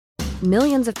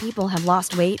Millions of people have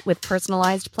lost weight with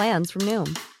personalized plans from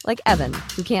Noom. Like Evan,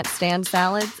 who can't stand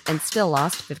salads and still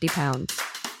lost 50 pounds.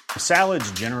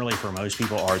 Salads generally for most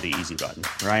people are the easy button,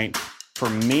 right? For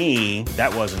me,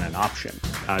 that wasn't an option.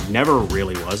 I never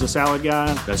really was a salad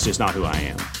guy. That's just not who I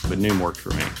am. But Noom worked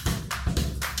for me.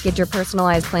 Get your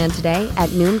personalized plan today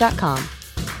at Noom.com.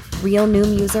 Real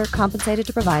Noom user compensated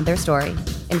to provide their story.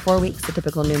 In 4 weeks, the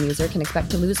typical Noom user can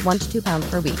expect to lose 1 to 2 pounds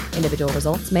per week. Individual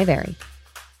results may vary.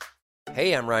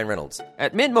 Hey, I'm Ryan Reynolds.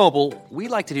 At Mint Mobile, we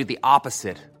like to do the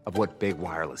opposite of what Big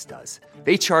Wireless does.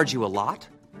 They charge you a lot,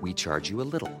 we charge you a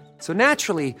little. So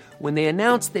naturally, when they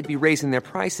announced they'd be raising their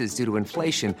prices due to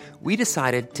inflation, we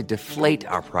decided to deflate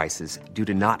our prices due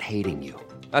to not hating you.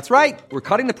 That's right. We're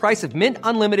cutting the price of Mint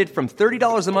Unlimited from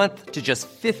 $30 a month to just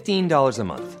 $15 a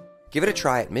month. Give it a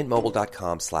try at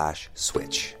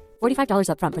mintmobile.com/switch. $45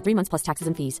 up front for 3 months plus taxes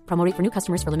and fees. Promo rate for new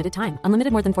customers for limited time.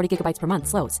 Unlimited more than 40 gigabytes per month.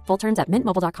 Slows full terms at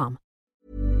mintmobile.com.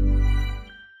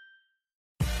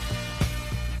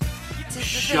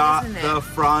 Shut the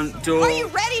front door. Are you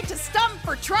ready to stump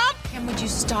for Trump? And would you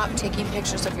stop taking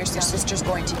pictures of your sister's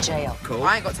going to jail? Cool.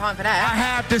 I ain't got time for that. I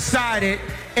have decided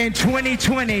in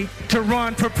 2020 to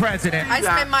run for president. I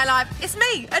spend my life. It's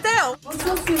me, Adele. Og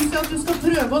så synes jeg at du skal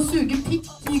prøve å suge pikk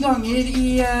 10 ganger i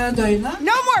døgnet.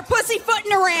 No more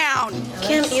pussyfooting around.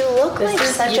 Kim, you look like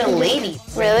such a lady.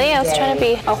 Really? I was trying to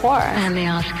be a whore. And the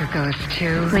Oscar goes to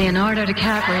Leonardo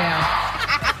DiCaprio.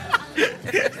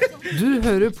 Du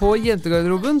hører på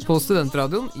Jentegarderoben på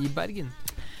Studentradioen i Bergen.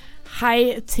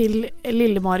 Hei til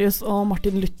Lille Marius og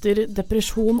Martin Luther,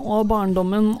 depresjon og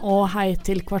barndommen, og hei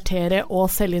til kvarteret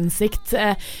og selvinnsikt.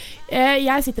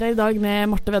 Jeg sitter her i dag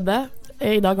med Marte Vedde.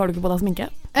 I dag har du ikke på deg sminke?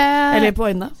 Eller på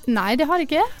øynene? Nei, det har jeg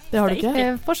ikke. Det har du ikke?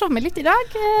 Jeg forsov meg litt i dag,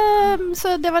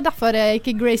 så det var derfor jeg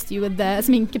ikke graced you with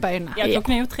sminke på øynene. Ja,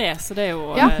 klokken er jo 3, så det er jo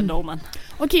normen.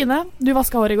 Og Kine, du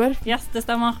vasket hår i går. Yes, det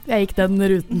stemmer. Jeg gikk den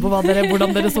ruten på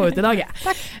hvordan dere så ut i dag.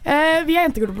 Vi er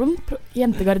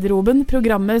Jentegarderoben,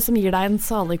 programmet som gir deg en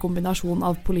salig kombinasjon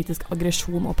av politisk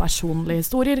aggresjon og personlige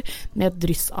historier, med et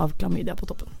dryss av klamydia på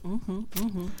toppen.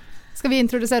 Skal vi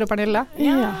introdusere Pernille?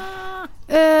 Ja.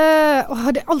 Det er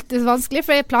alltid vanskelig,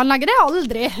 for jeg planlegger det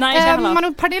aldri. Nei,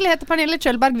 men Pernille heter Pernille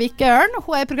Kjølberg Vikørn.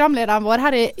 Hun er programlederen vår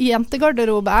her i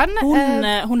Jentegarderoben.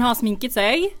 Hun har sminket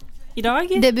seg i dag.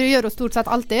 Det gjør hun stort sett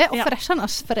alltid, og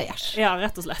freshernes fresh. Ja,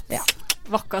 rett og slett. Ja.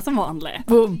 Vakker som vanlig.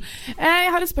 Boom.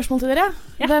 Jeg har et spørsmål til dere.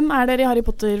 Ja. Hvem er dere i Harry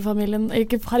Potter-familien?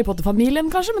 Ikke Harry Potter-familien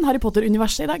kanskje, men Harry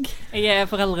Potter-universet i dag? Jeg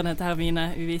er foreldrene til Hermine,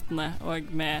 uvitende, og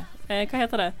med, hva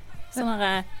heter det? Sånn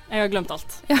her, jeg har glemt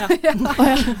alt. Ja.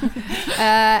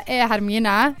 Jeg er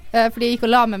Hermine, fordi jeg gikk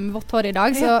og la meg med vått hår i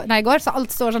dag, så alt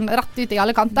står sånn rett ut i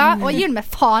alle kanter, og jeg gir meg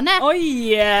fane.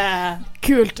 Oi!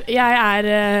 Kult. Jeg er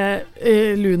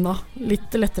Luna.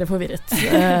 Litt lettere forvirret,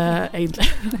 egentlig.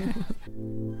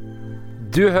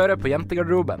 Du hører på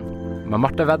Jentegarderoben med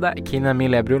Marte Vedde, Kine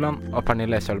Emilie Bruland og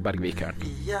Pernille Kjølberg Vikørn.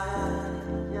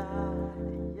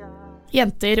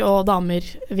 Jenter og damer,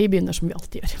 vi begynner som vi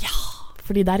alltid gjør. Ja!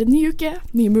 Fordi det er en ny uke,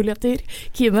 nye muligheter.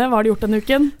 Kine, hva har du gjort denne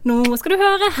uken? Nå skal du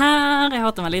høre her. Jeg har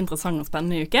hatt en veldig interessant og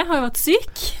spennende uke. Jeg har jo vært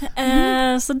syk,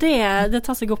 så det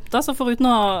tar seg opp da. Så foruten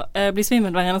å bli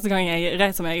svimmel hver eneste gang jeg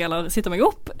reiser meg eller sitter meg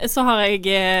opp, så har jeg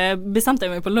bestemt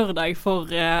meg på lørdag for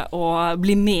å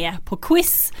bli med på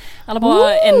quiz. Eller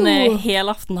bare en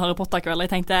helaften Harry Potter-kveld.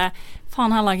 Jeg tenkte,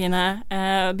 faen heller, Kine,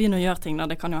 begynn å gjøre ting da.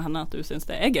 Det kan jo hende at du synes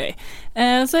det er gøy.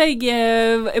 Så jeg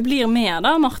blir med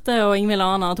da, Marte og Ingvild,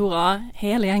 Anna og Tora,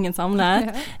 hele gjengen samlet,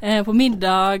 på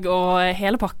middag og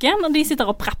hele pakken. Og de sitter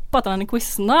og prepper til denne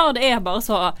quizen da, og det er bare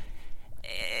så...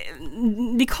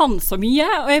 De kan så mye,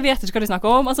 og jeg vet ikke hva de snakker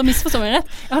om. Altså, misforstår meg rett.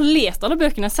 Jeg har lest alle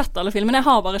bøkene, sett alle filmene. Jeg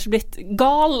har bare ikke blitt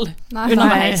gal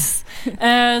underveis.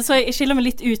 Så jeg skiller meg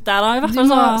litt ut der da. Du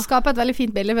må skape et veldig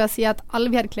fint bilde ved å si at alle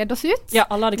vi hadde kledd oss ut. Ja,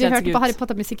 alle hadde kledd seg ut. Vi hørte på Harry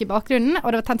Potter-musikk i bakgrunnen, og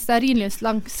det var tent stearinlys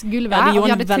langs gulvet, og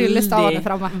vi hadde tryllestavene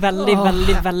fremme.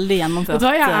 Veldig gjennomført.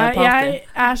 Jeg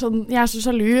er så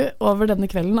sjalu over denne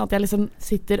kvelden at jeg liksom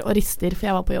sitter og rister,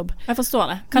 for jeg var på jobb. Jeg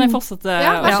forstår det. Kan jeg fortsette?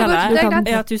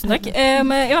 Ja, tusen takk.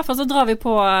 I hvert fall så drar vi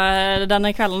på denne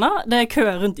kvelden da. Det er kø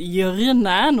rundt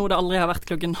hjørnet, noe det aldri har vært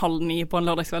 8:30 på en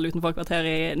lørdagskveld utenfor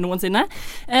kvarteret noensinne.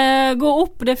 Går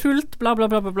opp, det er fullt, bla bla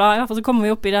bla bla bla. I hvert fall så kommer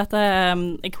vi opp i dette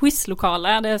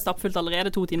quiz-lokalet. Det er stappfullt allerede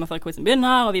 2 timer før quizen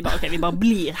begynner, og vi bare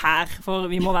blir her, for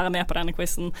vi må være med på denne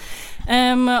quizen.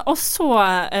 Og så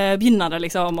begynner det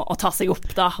liksom å ta seg opp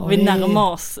da, og vi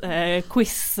nærmer oss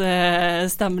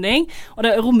quiz-stemning, og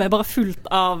det rommet er bare fullt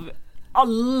av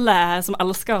alle som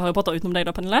elsker Harry Potter utenom deg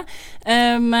da, Pernille.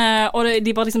 Og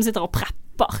de bare liksom sitter og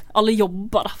prepper. Alle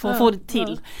jobber da, for å få det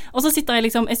til. Og så sitter jeg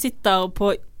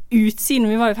på utsiden,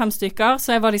 vi var jo 5 stykker,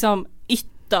 så jeg var liksom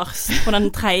ytterst på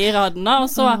den tredje raden da,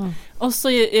 og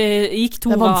så gikk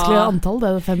Tora... Det vanskelig antall,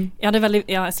 det 5. Ja, det veldig,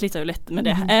 jeg sliter jo litt med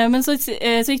det. Men så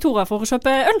gikk Tora for å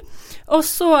kjøpe øl, og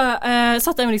så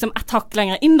satt jeg liksom et hakk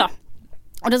lenger inn da.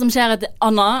 Og det som skjer at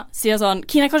Anna sier sånn,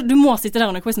 Kine, du må sitte der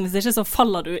under quizen, hvis ikke så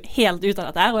faller du helt ut av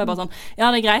dette her. Og jeg bare sånn,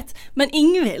 ja det er greit. Men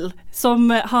Ingvild, som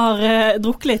har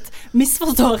drukket litt,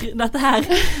 misforstår dette her.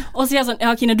 Og sier sånn,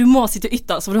 ja Kine, du må sitte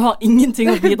ytterst, for du har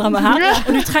ingenting å bidra med her. Og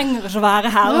du trenger ikke å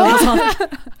være her. Og sånn,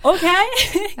 ok,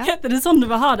 er det sånn du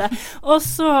vil ha det? Og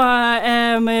så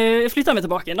flytter jeg meg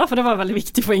tilbake igjen da, for det var veldig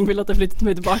viktig for Ingvild at jeg flyttet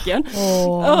meg tilbake igjen.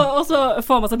 Og så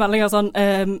får jeg masse meldinger sånn,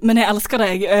 men jeg elsker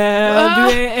deg. Du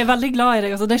er veldig glad i deg.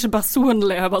 Altså, det er ikke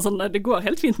personlig, jeg bare sånn, det går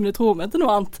helt fint, men du tror meg til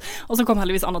noe annet. Og så kom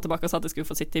heldigvis Anna tilbake og sa at jeg skulle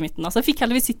få sitte i midten. Altså, jeg fikk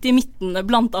heldigvis sitte i midten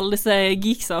blant alle disse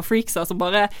geeksa og freaksa som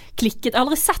bare klikket. Jeg har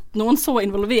aldri sett noen så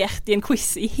involvert i en quiz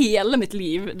i hele mitt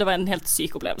liv. Det var en helt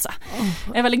syk opplevelse.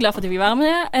 Jeg er veldig glad for at jeg fikk være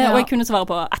med, og jeg kunne svare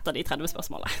på ett av de 30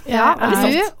 spørsmålene. Ja,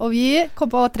 og vi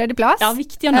kom på 3. plass. Ja,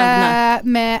 viktig å nevne.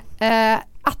 Med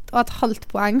 1,5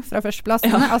 poeng fra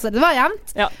førsteplassen. Altså, det var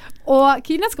jevnt. Ja. Og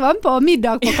Kine skal være med på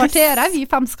middag på kvarteret. Vi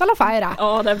 5 skal feire.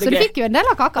 Så du fikk jo en del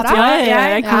av kaka da.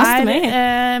 Jeg koste meg.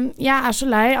 Jeg er så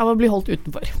lei av å bli holdt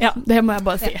utenfor. Ja. Det må jeg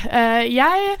bare si.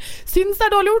 Jeg synes det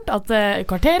er dårlig gjort at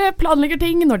kvarteret planlegger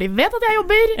ting når de vet at jeg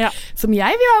jobber, som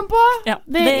jeg vil være med på.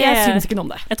 Jeg synes ikke noe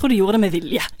om det. Jeg tror de gjorde det med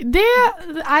vilje.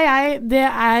 Det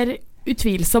er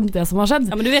utvilsomt det som har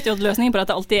skjedd. Ja, men du vet jo at løsningen på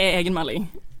dette alltid er egenmelding.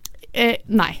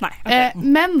 Nei. Okay.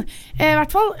 Men i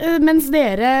hvert fall mens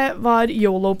dere var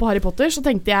YOLO på Harry Potter, så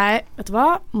tenkte jeg, vet du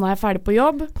hva, nå er jeg ferdig på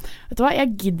jobb, vet du hva,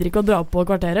 jeg gidder ikke å dra på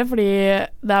kvarteret fordi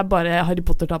det er bare Harry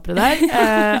Potter-tapere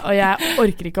der, og jeg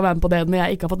orker ikke å være med på det når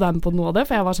jeg ikke har fått være med på noe av det,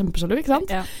 for jeg var kjempesjalu, ikke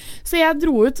sant? Ja. Så jeg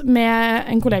dro ut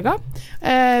med en kollega,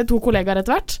 2 kollegaer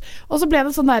etter hvert, og så ble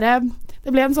det sånn der. Det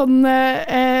ble en sånn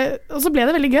og så ble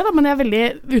det veldig gøy da, men jeg er veldig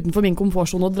utenfor min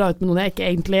komfortzone å dra ut med noen jeg ikke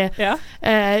egentlig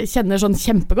kjenner sånn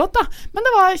kjempegodt da, men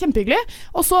det var kjempehyggelig.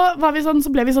 Og så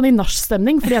ble vi sånn i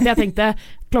nachstemning, fordi at jeg tenkte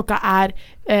klokka er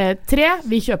 3,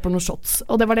 vi kjøper noen shots,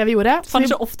 og det var det vi gjorde. Fann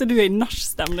ikke ofte du er i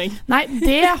nachstemning? Nei,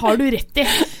 det har du rett i.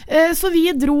 Så vi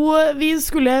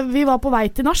var på vei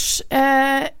til nach.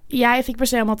 Jeg fikk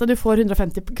beskjed om at du får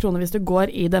 150 kroner hvis du går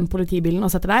i den politibilen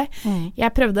og setter deg.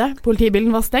 Jeg prøvde,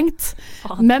 politibilen var stengt,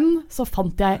 men så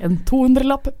fant jeg en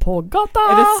 200-lapp på gata.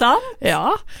 Er det sant?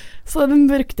 Ja, så den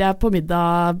brukte jeg på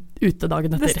middag ute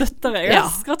dagen etter. Det støtter jeg,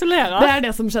 gratulerer. Det er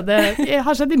det som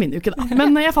har skjedd i min uke da.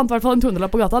 Men jeg fant i hvert fall en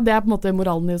 200-lapp på gata, det er på en måte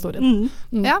moralen i historien.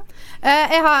 Ja,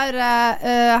 jeg har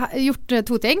gjort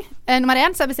 2 ting. Nummer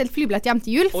 1, så har jeg bestilt flybillett hjem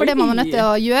til jul, for det må man nødt til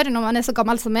å gjøre når man er så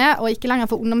gammel som jeg, og ikke lenger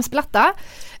får ungdomsbilletter.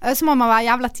 Så må man være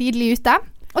jævla tidlig ute.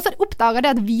 Og så har jeg oppdaget det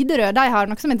at Widerøe, de har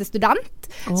noe som heter student,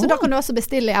 så da kan du også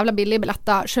bestille jævla billige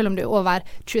billetter selv om du er over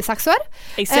 26 år.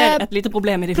 Jeg ser et lite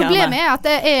problem i de fjerne. Problemet er at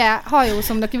jeg har jo,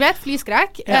 som dere vet,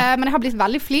 flyskrekk, men jeg har blitt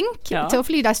veldig flink til å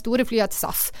fly de store flyene til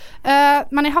SAS.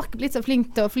 Men jeg har ikke blitt så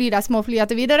flink til å fly de små flyene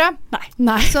til Widerøe.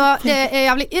 Nei. Så det er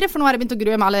jævlig irre, for nå har jeg begynt å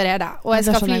grue meg allerede, og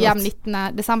jeg skal fly hjem 19.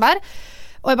 desember.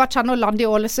 Og jeg bare kjenner å lande i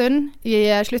Ålesund i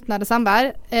slutten av desember.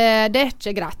 Det er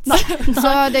ikke greit.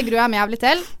 Så det gruer jeg meg jævlig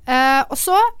til. Og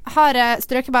så har jeg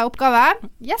strøket på en oppgave.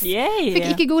 Yes.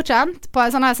 Fikk ikke godkjent på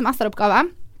en sånn her semesteroppgave.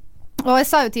 Og jeg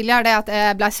sa jo tidligere det at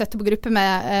jeg ble søtt på gruppe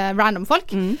med random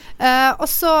folk. Og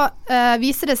så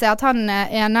viser det seg at han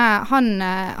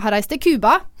har reist til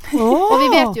Cuba. Og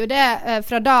vi vet jo det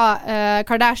fra da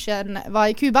Kardashian var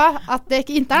i Cuba, at det er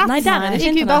ikke internett. Nei, der er det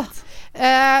ikke internett.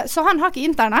 Så han har ikke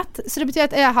internett, så det betyr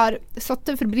at jeg har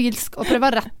sittet febrilsk og prøvd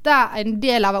å rette en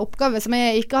del av en oppgave som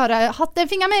jeg ikke har hatt en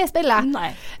finger med i spillet.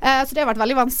 Så det har vært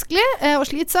veldig vanskelig og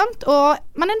slitsomt,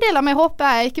 men en del av meg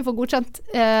håper jeg ikke får godkjent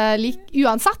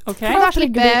uansett, for da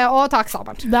slipper jeg å ta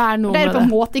eksamen. Det er på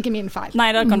en måte ikke min feil.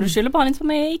 Nei, da kan du skylde på han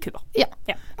som er i Cuba. Ja.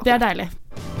 Det er deilig.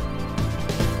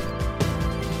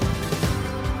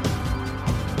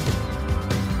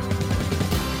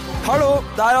 Hallo,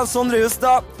 det er Sondre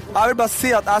Justad. Jeg vil bare si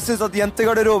at jeg synes at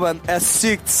jentegarderoben er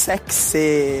sykt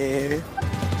sexy.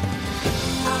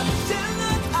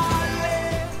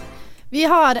 Vi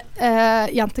har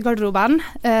jentegarderoben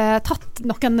tatt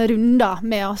noen runder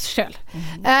med oss selv.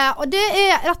 Og det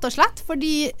er rett og slett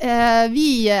fordi vi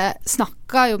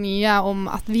snakker jo mye om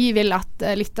at vi vil at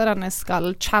lytterne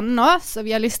skal kjenne oss, og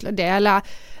vi har lyst til å dele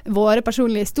våre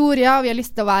personlige historier, og vi har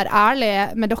lyst til å være ærlige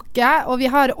med dere, og vi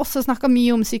har også snakket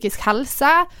mye om psykisk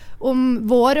helse, om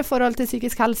våre forhold til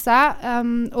psykisk helse,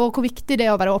 og hvor viktig det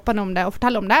er å være åpen om det og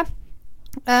fortelle om det.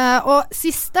 Og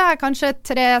siste, kanskje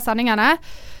 3 sendingene,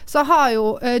 så har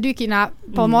jo du, Kine,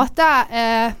 på en måte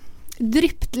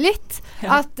drypt litt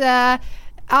at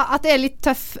at det litt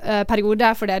tøff periode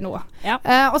for det nå.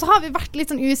 Og så har vi vært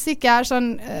litt sånn usikre,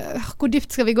 hvor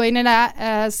dypt skal vi gå inn i det,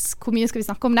 hvor mye skal vi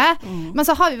snakke om det, men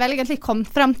så har vi vel egentlig kommet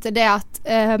frem til det at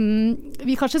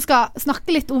vi kanskje skal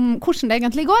snakke litt om hvordan det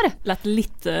egentlig går. Lett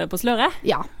litt på sløret?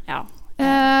 Ja.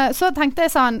 Så tenkte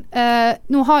jeg sånn,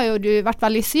 nå har jo du vært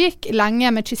veldig syk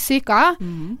lenge med kystsyka,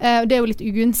 og det er jo litt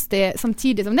ugunstig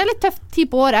samtidig som det er litt tøff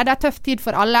tid på året, det er tøff tid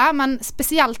for alle, men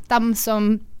spesielt dem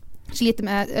som sliter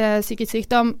med psykisk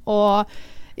sykdom, og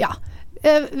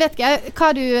vet ikke,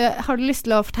 har du lyst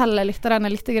til å fortelle lytterne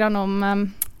litt grann om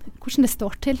hvordan det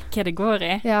står til? Hva det går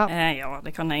i? Ja,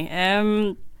 det kan jeg.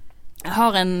 Jeg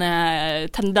har en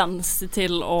tendens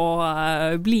til å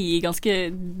bli ganske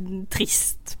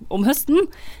trist om høsten,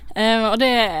 og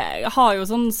det har jo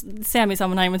sånn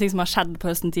semisammenheng med ting som har skjedd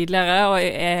på høsten tidligere, og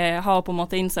jeg har på en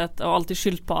måte innsett og alltid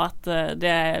skyldt på at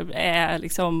det er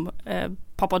liksom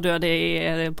pappa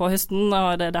døde på høsten,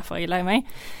 og det er derfor jeg er lei meg.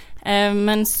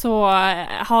 Men så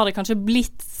har det kanskje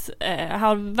blitt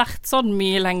har vært sånn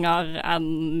mye lenger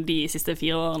enn de siste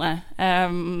 4 årene,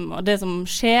 og det som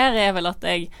skjer er vel at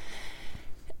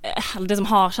det som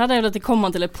har skjedd er at jeg kommer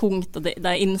til et punkt der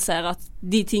jeg innser at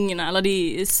de tingene, eller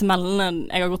de smellene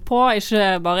jeg har gått på,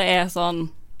 ikke bare er sånn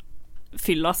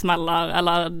fyller smeller,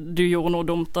 eller du gjorde noe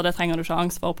dumt, og det trenger du ikke ha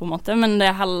angst for på en måte, men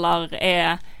det heller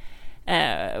er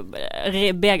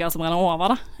beger som renner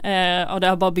over da. Og det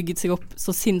har bare bygget seg opp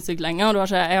så sinnssykt lenge, og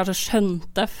jeg har ikke skjønt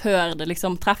det før det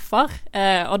liksom treffer,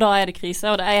 og da er det krise,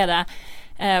 og da er det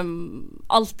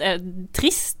alt er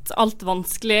trist, alt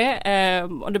vanskelig,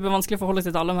 og det blir vanskelig å forholde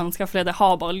seg til alle mennesker, fordi jeg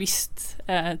har bare lyst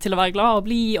til å være glad og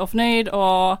bli og fornøyd,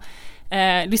 og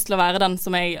lyst til å være den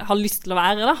som jeg har lyst til å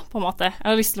være da, på en måte. Jeg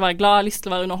har lyst til å være glad, jeg har lyst til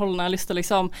å være underholdende, jeg har lyst til å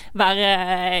liksom være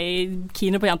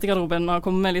kine på jentegarderoben og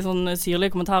komme med litt sånn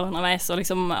syrlige kommentarer underveis og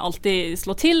liksom alltid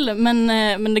slå til, men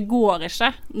det går ikke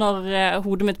når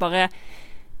hodet mitt bare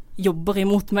jobber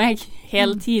imot meg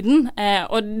hele tiden,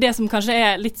 og det som kanskje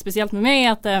er litt spesielt med meg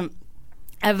er at jeg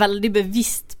er veldig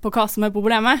bevisst på hva som er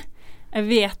problemet. Jeg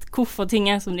vet hvorfor ting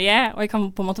er som de er, og jeg kan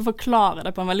på en måte forklare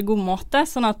det på en veldig god måte,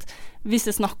 sånn at hvis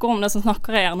jeg snakker om det, så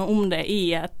snakker jeg gjerne om det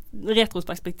i et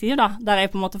retrospektiv da, der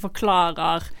jeg på en måte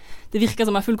forklarer, det virker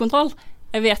som jeg har full kontroll.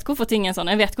 Jeg vet hvorfor ting er sånn,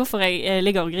 jeg vet hvorfor jeg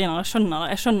ligger og griner,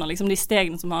 jeg skjønner liksom de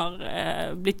stegene som har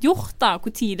blitt gjort da,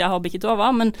 hvor tid det har bikket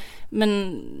over, men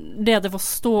det at jeg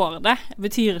forstår det,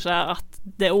 betyr ikke at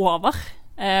det er over,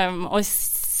 og jeg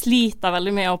sliter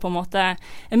veldig med å på en måte,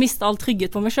 jeg mister all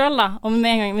trygghet på meg selv da, og med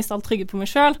en gang jeg mister all trygghet på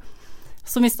meg selv,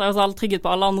 så mister jeg også all trygghet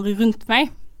på alle andre rundt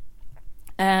meg,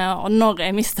 og når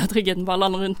jeg mister tryggheten på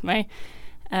alle andre rundt meg,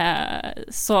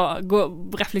 så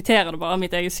reflekterer det bare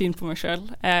mitt eget syn på meg selv,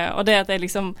 og det at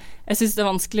jeg synes det er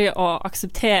vanskelig å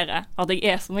akseptere at jeg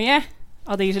er som jeg er,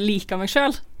 at jeg ikke liker meg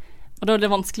selv, og da er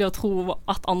det vanskelig å tro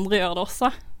at andre gjør det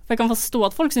også, for jeg kan forstå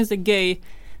at folk synes det er gøy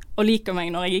og liker meg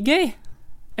når jeg er gøy.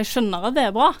 Jeg skjønner at det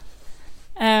er bra,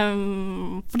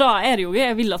 for da er det jo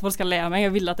jeg vil at folk skal le av meg,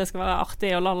 jeg vil at det skal være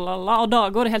artig og lalala, og da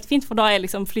går det helt fint, for da er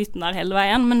liksom flyten der hele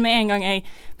veien, men med en gang jeg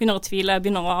begynner å tvile,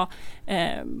 begynner å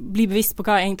bli bevisst på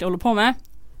hva jeg egentlig holder på med,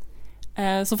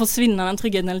 så forsvinner den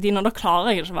tryggheten hele tiden, og da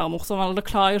klarer jeg ikke å være morsom, eller da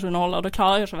klarer jeg ikke å underholde, og da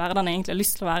klarer jeg ikke å være den jeg egentlig har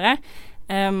lyst til å være,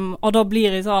 og da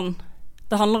blir det sånn,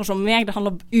 det handler ikke om meg, det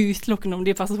handler utelukkende om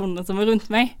de personene som er rundt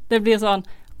meg, det blir sånn,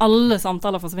 alle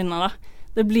samtaler forsvinner da.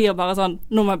 Det blir bare sånn,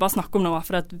 nå må jeg bare snakke om noe,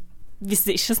 for hvis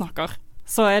jeg ikke snakker,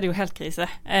 så er det jo helt krise.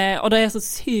 Og det er så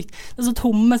sykt, det er så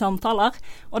tomme samtaler,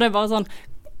 og det er bare sånn,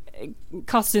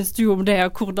 hva synes du om det,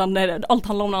 og hvordan det er,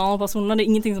 alt handler om den andre personen, og det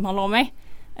er ingenting som handler om meg,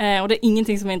 og det er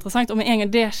ingenting som er interessant, og med en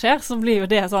gang det skjer, så blir jo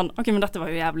det sånn, ok, men dette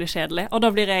var jo jævlig kjedelig, og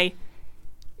da blir jeg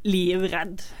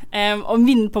livredd. Og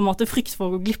min på en måte frykt for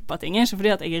å gå glipp av ting, ikke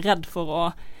fordi at jeg er redd for å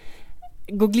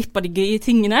gå glipp av de gøye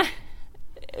tingene,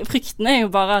 frykten er jo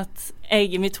bare at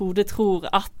jeg i mitt hode tror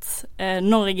at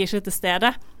når jeg ikke er til stede,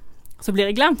 så blir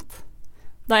jeg glemt.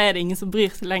 Da er det ingen som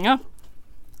bryr seg lenger,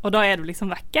 og da er du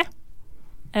liksom vekke.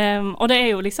 Og det er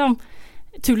jo liksom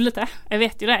tullete. Jeg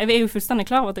vet jo det. Jeg er jo fullstendig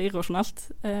klar over at det er irrasjonelt,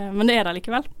 men det er det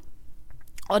likevel.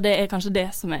 Og det er kanskje det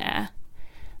som er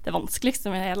det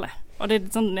vanskeligste med det hele. Og det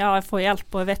er sånn, ja, jeg får hjelp,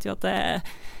 og jeg vet jo at det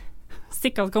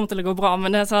sikkert kommer til å gå bra,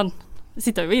 men det er sånn, jeg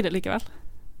sitter jo i det likevel.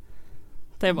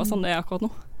 Det er bare sånn det er akkurat nå.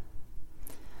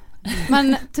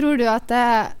 Men tror du at det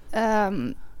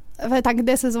for jeg tenker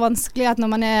det er så vanskelig at når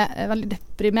man er veldig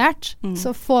deprimert,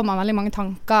 så får man veldig mange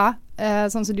tanker,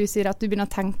 sånn som du sier, at du begynner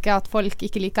å tenke at folk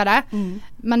ikke liker det.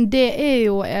 Men det er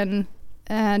jo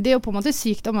det er jo på en måte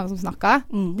sykdommer som snakker.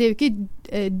 Det er jo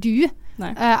ikke du.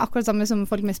 Akkurat samme som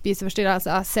folk med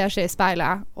spiseforstyrrelser ser seg i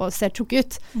speilet og ser tjukk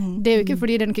ut. Det er jo ikke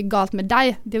fordi det er noe galt med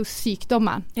deg, det er jo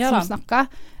sykdommen som snakker.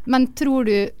 Men tror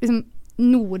du, liksom,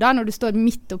 nå da, når du står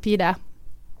midt oppi det,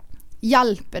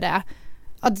 hjelper det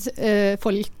at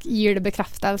folk gir det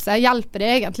bekreftelse? Hjelper det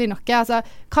egentlig noe? Altså,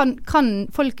 kan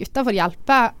folk utenfor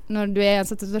hjelpe når du I en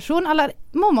sånn situasjon, eller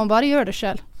må man bare gjøre det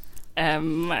selv? Jeg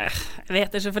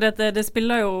vet ikke, for det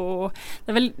spiller jo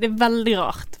det er veldig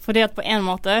rart, fordi at på en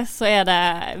måte så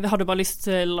har du bare lyst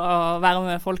til å være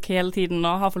med folk hele tiden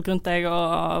og ha folk rundt deg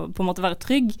og på en måte være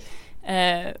trygg,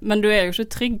 men du jo ikke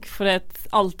trygg, fordi at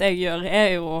alt jeg gjør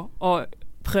jo å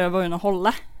prøve å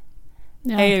underholde.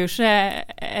 Jeg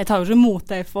tar jo ikke mot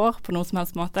det jeg får på noen som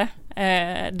helst måte.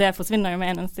 Det forsvinner jo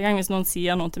med en eneste gang. Hvis noen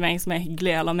sier noe til meg som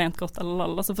hyggelig eller ment godt,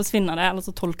 eller så forsvinner det, eller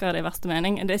så tolker jeg det I verste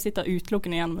mening. Det sitter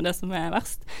utelukkende igjen med det som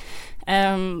verst.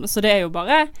 Så det jo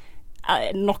bare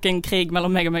nok en krig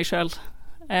mellom meg og meg selv.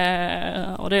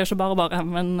 Og det jo ikke bare,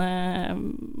 men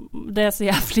det så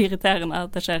jævlig irriterende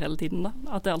at det skjer hele tiden da.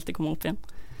 At det alltid kommer opp igjen.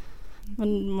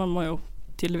 Men man må jo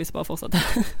tydeligvis bare fortsette.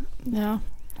 Ja.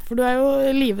 For du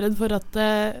jo livredd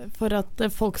for at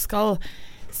folk skal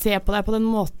se på deg på den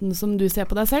måten som du ser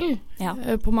på deg selv,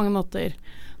 på mange måter.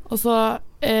 Og så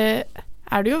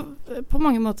det jo på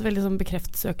mange måter veldig sånn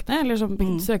bekreftsøkende, eller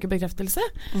sånn søker bekreftelse.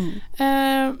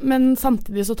 Men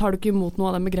samtidig så tar du ikke imot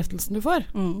noe av den bekreftelsen du får.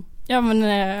 Ja, men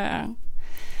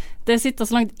det sitter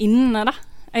så langt inne da.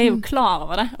 Jeg jo klar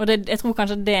over det, og jeg tror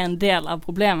kanskje det en del av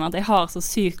problemet, at jeg har så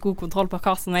sykt god kontroll på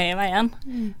hva som I veien.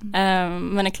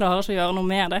 Men jeg klarer ikke å gjøre noe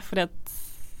med det, fordi at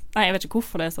jeg vet ikke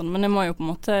hvorfor det sånn, men jeg må jo på en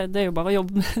måte, det jo bare å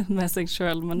jobbe med seg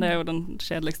selv, men det jo den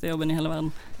kjedeligste jobben I hele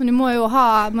verden. Men du må jo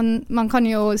man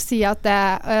kan jo si at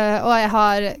jeg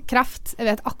har kreft, jeg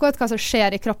vet akkurat hva som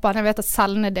skjer I kroppen, jeg vet at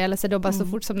cellene deler seg dobbelt så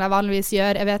fort som de vanligvis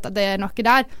gjør, jeg vet at det noe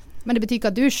der, men det betyr ikke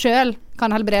at du selv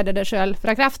kan helbrede deg selv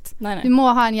fra kreft. Nei. Du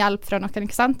må ha en hjelp fra noen,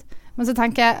 ikke sant? Men så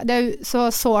tenker jeg, det jo så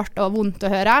sårt og vondt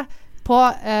å høre på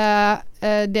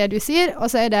det du sier, og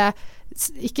så det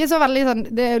ikke så veldig sånn,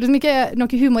 det liksom ikke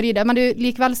noe humor I det, men det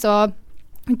likevel så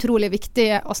utrolig viktig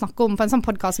å snakke om på en sånn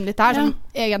podcast som dette her, som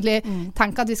egentlig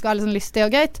tenker at vi skal ha litt sånn lystig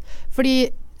og gøyt, fordi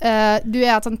du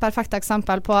et sånn perfekt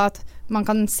eksempel på at man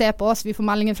kan se på oss, vi får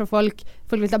meldinger fra folk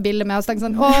vil ta bilder med oss, tenker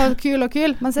sånn, kul og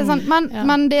kul, men, sånn,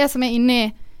 men det som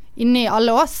inni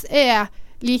alle oss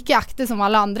like ekte som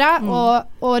alle andre,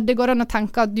 og det går an å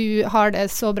tenke at du har det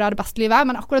så bra det beste livet,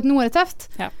 men akkurat nå det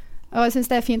tøft. Og jeg synes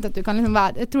det fint at du kan liksom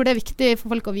være, jeg tror det viktig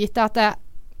for folk å vite at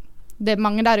det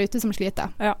mange der ute som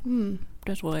sliter. Ja,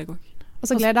 det tror jeg også. Og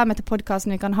så gleder jeg meg til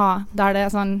podcasten vi kan ha, der det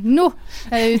sånn, nå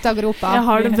jeg ute av gropa. Jeg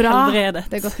har det bra.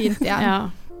 Det går fint igjen. Ja.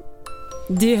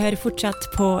 Du hører fortsatt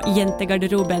på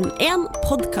Jentegarderoben, en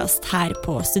podcast her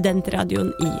på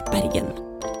Studentradioen I Bergen.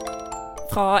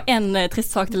 Fra en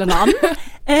trist sak til en annen.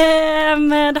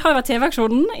 Det har jo vært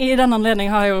TV-aksjonen. I den anledning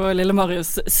har jo lille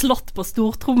Marius slått på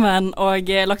stortrommen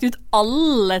og lagt ut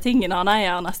alle tingene han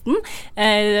eier nesten.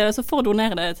 Så for å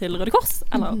donere det til Røde Kors,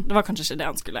 eller det var kanskje ikke det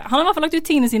han skulle. Han har I hvert fall lagt ut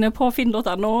tingene sine på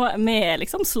finn.no med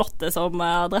liksom slottet som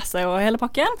adresse og hele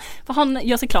pakken, for han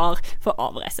gjør seg klar for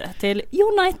avreise til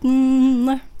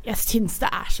Uniten. Jeg synes det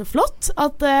så flott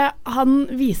at han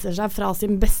viser seg fra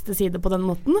sin beste side på den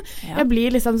måten. Jeg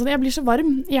blir så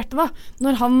varm I hjertet da,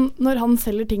 når han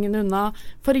selger tingene unna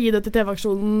for å gi det til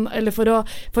TV-aksjonen, eller for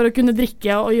å kunne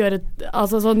drikke og gjøre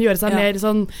seg mer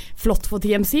sånn flott for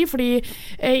TMC, fordi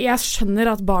jeg skjønner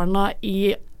at barna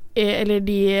eller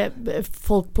de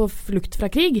folk på flukt fra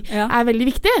krig veldig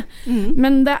viktig,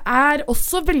 men det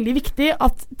også veldig viktig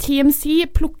at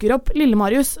TMC plukker opp lille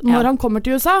Marius når han kommer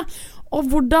til USA, og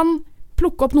hvordan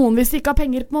plukke opp noen hvis de ikke har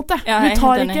penger på en måte.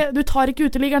 Du tar ikke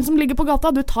uteliggeren som ligger på gata,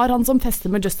 du tar han som fester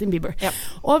med Justin Bieber.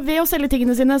 Og ved å selge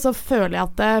tingene sine så føler jeg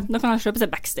at da kan han kjøpe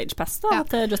seg backstage-pass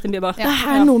til Justin Bieber.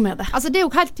 Det noe med det. Altså det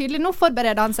jo helt tydelig, nå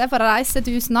forbereder han seg for å reise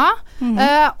til USA,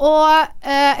 og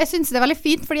jeg synes det veldig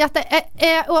fint, fordi at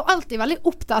jeg alltid veldig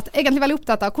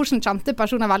opptatt av hvordan kjente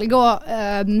personer velger å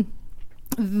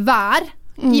være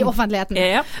I offentligheten.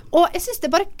 Og jeg synes det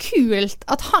bare kult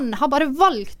at han har bare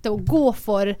valgt å gå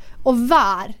for å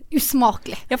være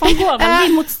usmakelig. Ja, for han går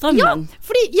veldig mot strømmen.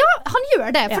 Han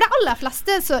gjør det. For de aller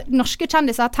fleste norske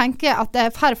kjendiser tenker at det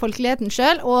færre folkeligheten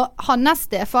selv, og hans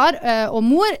stefar og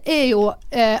mor jo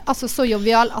altså så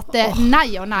jovial at det nei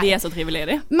og nei. De så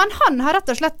trivelige, de. Men han har rett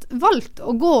og slett valgt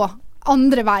å gå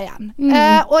andre veien.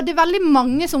 Og det veldig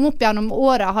mange som opp gjennom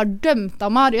året har dømt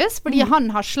av Marius, fordi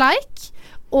han har sleik,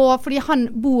 og fordi han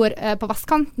bor på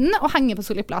vestkanten og henger på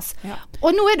Solli plass.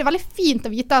 Og nå det veldig fint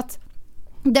å vite at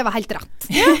det var helt rett.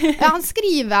 Han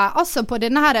skriver altså på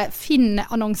denne her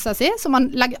Finn-annonsen sin, som han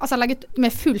legger ut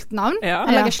med fullt navn.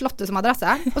 Han legger slottet som adresse.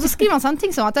 Og så skriver han sånne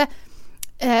ting som at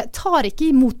tar ikke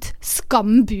imot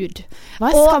skambud.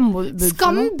 Hva skambud?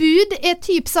 Skambud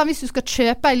typ sånn hvis du skal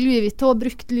kjøpe en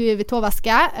brukt Louis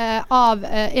Vuitton-veske av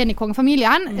en i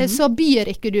kongefamilien, så byr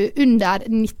ikke du under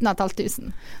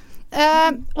 19.500.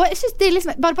 Og jeg synes det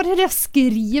liksom, bare det å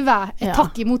skrive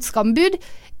takk imot skambud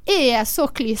så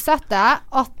klysete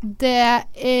at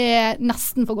det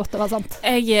nesten for godt å være sant.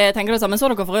 Jeg tenker det samme. Så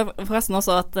dere forresten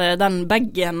også at den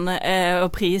baggen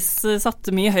og pris satt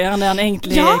mye høyere enn det den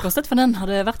egentlig kostet, for den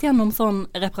hadde vært gjennom sånn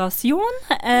reparasjon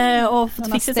og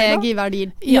fått fikset seg i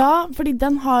verdien. Ja, fordi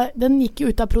den gikk jo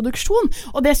ut av produksjon,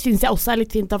 og det synes jeg også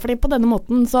litt fint da, fordi på denne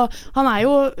måten så han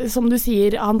jo, som du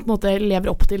sier, han på en måte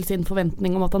lever opp til sin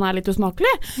forventning om at han litt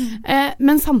usmakelig,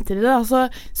 men samtidig da,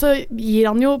 så gir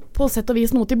han jo på sett og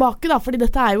vis noe tilbake da, fordi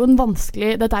dette jo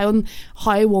en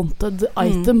high wanted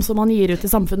item som han gir ut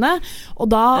til samfunnet, og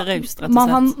da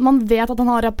man vet at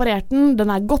han har reparert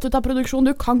den godt ut av produksjon,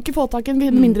 du kan ikke få tak i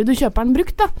den mindre du kjøper den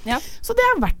brukt da, så det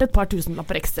har vært et par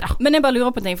tusenlapper ekstra. Men jeg bare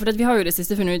lurer på en ting, for vi har jo det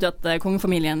siste funnet ut at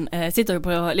kongefamilien sitter jo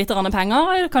på litt andre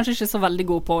penger, kanskje ikke så veldig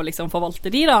god på å liksom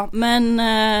forvalte de da, men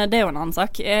det jo en annen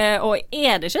sak, og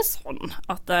det ikke sånn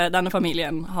at denne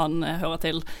familien han hører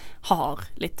til har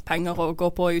litt penger å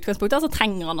gå på i utgangspunktet, så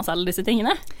trenger han å selge disse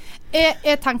tingene?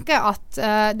 Jeg tenker at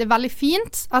det veldig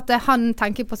fint at han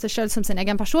tenker på seg selv som sin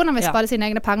egen person, han vil spare sine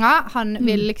egne penger, han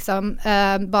vil liksom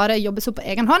bare jobbe så på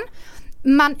egen hånd,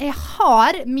 men jeg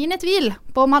har mine tvil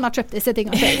på om han har kjøpt disse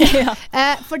tingene selv.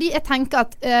 Fordi jeg tenker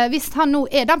at hvis han nå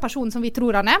den personen som vi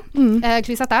tror han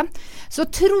klysete, så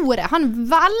tror jeg han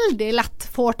veldig lett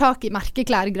får tak i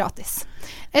merkeklær gratis.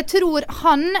 Jeg tror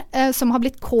han som har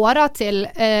blitt kåret til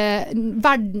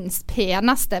verdens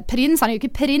peneste prins, han jo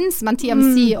ikke prins, men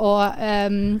TMC og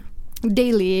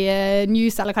Daily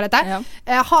News eller hva det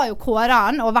har jo kåret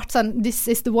han og vært sånn this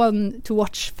is the one to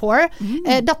watch for.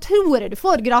 Da tror jeg du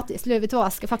får gratis Louis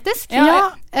Vuitton-veske faktisk.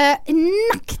 Jeg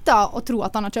nekter å tro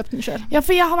at han har kjøpt den selv. Ja,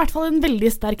 for jeg har i hvert fall en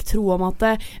veldig sterk tro om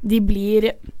at de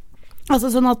blir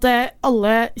sånn at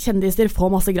alle kjendiser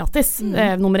får masse gratis,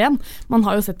 nummer 1. Man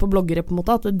har jo sett på bloggere på en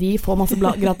måte at de får masse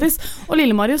gratis, og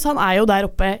Lille Marius han jo der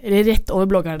oppe rett over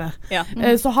bloggerne.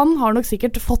 Så han har nok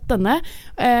sikkert fått denne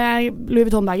Louis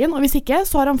Vuitton-bagen, og hvis ikke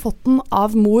så har han fått den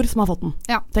av mor som har fått den,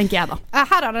 tenker jeg da.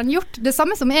 Her har han gjort det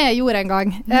samme som jeg gjorde en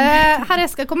gang. Her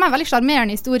skal komme en veldig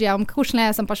charmerende historie om hvordan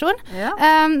jeg som person.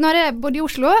 Når jeg bodde i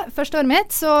Oslo, første året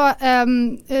mitt, så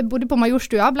bodde på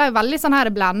Majorstua, ble veldig sånn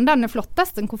her blendende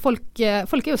flottest, hvor folk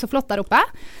jo så flott der oppe.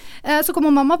 Så kom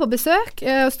mamma på besøk,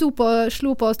 slo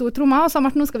på stortromma og sa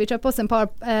Martin, nå skal vi kjøpe oss en par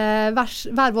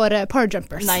hver vår Power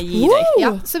Jumpers. Nei,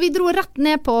 så vi dro rett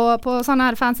ned på sånn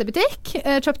her fancy butikk,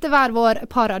 kjøpte hver vår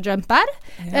Para-jumper,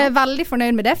 veldig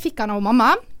fornøyd med det, fikk han av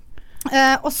mamma.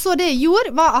 Og så det jeg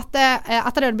gjorde var at etter jeg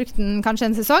hadde brukt den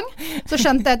kanskje en sesong, så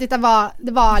skjønte jeg at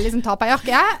det var liksom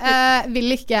taperjakke,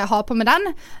 ville ikke ha på med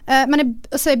den,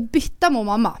 så jeg bytta med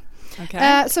mamma.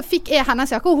 Så fikk jeg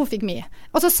hennes jakke, og hun fikk min.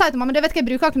 Og så sa jeg til mamma, det vet ikke, jeg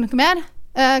bruker ikke noe mer,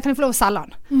 kan jeg få lov å selge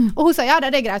den? Og hun sa, ja,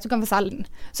 det greit, du kan få selge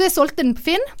den. Så jeg solgte den på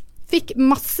Finn, fikk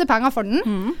masse penger for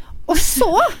den, og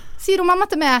så sier hun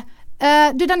mamma til meg,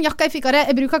 du, den jakka jeg fikk av det,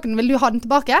 jeg bruker ikke den, vil du ha den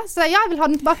tilbake? Så jeg vil ha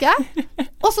den tilbake,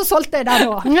 og så solgte jeg den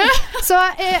også. Så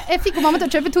jeg fikk mamma til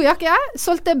å kjøpe 2 jakker,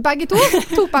 solgte begge 2,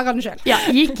 tok pengene selv. Ja,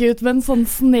 gikk ut med en sånn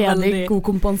snedig god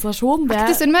kompensasjon.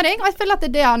 Ekte sunnmøring, og jeg føler at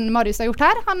det han Marius har gjort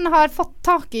her. Han har fått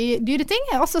tak i dyre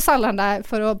ting, og så selger han det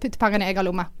for å putte pengene i egen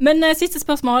lomme. Men siste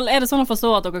spørsmål, det sånn å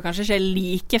forstå at dere kanskje ikke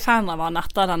like fan av han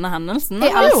etter denne hendelsen?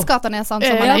 Jeg elsker at han sånn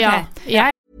som han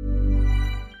Ja.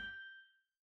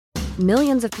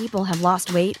 Millions of people have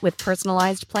lost weight with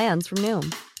personalized plans from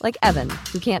Noom. Like Evan,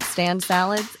 who can't stand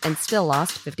salads and still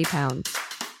lost 50 pounds.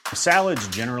 Salads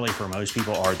generally for most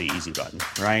people are the easy button,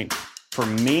 right? For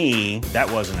me,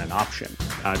 that wasn't an option.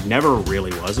 I never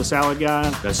really was a salad guy.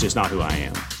 That's just not who I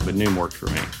am. But Noom worked for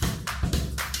me.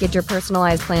 Get your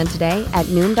personalized plan today at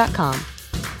Noom.com.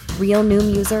 Real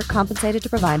Noom user compensated to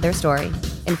provide their story.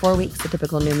 In 4 weeks, the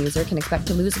typical Noom user can expect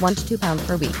to lose 1 to 2 pounds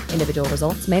per week. Individual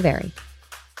results may vary.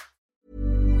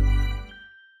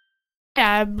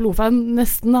 Jeg blodfan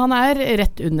nesten, han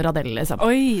rett under Adele liksom.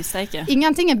 Oi, steike.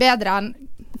 Ingenting bedre enn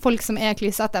folk som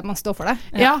klysete, man står for det.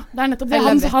 Ja, det nettopp det.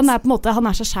 Han på en måte, han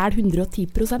seg selv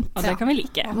 110%. Og det kan vi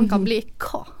like. Han kan bli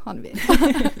hva han vil.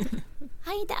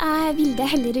 Hei, det Vilde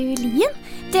Hellerud Lien.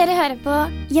 Dere hører på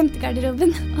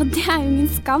Jentegarderoben, og det jo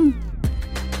ingen skam.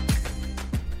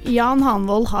 Jan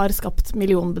Hanvold har skapt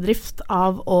millionbedrift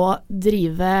av å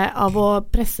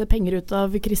presse penger ut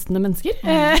av kristne mennesker,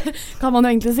 kan man jo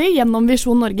egentlig si, gjennom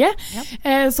Visjon Norge,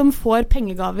 som får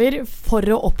pengegaver for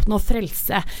å oppnå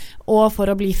frelse og for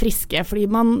å bli friske. Fordi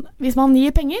hvis man gir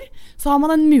penger, så har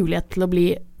man en mulighet til å bli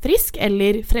frisk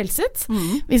eller frelset.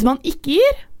 Hvis man ikke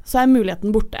gir, så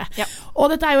muligheten borte. Ja. Og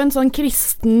dette jo en sånn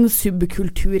kristen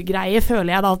subkulturgreie,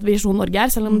 føler jeg da at Visjon Norge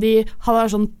selv om de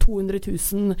har sånn 200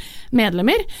 000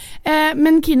 medlemmer.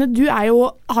 Men Kine, du har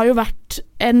jo vært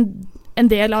en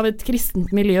del av et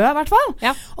kristent miljø I hvert fall.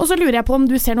 Ja. Og så lurer jeg på om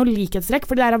du ser noe likhetstrekk,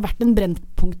 for det har vært en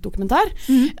Brennpunkt-dokumentar.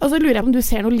 Og så lurer jeg på om du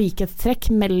ser noe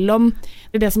likhetstrekk mellom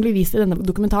det som blir vist I denne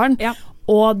dokumentaren,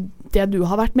 og det du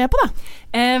har vært med på da.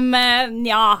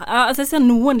 Altså jeg ser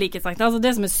noen likhetstrekk. Altså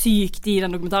det som sykt I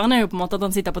den dokumentaren jo på en måte at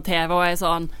han sitter på TV og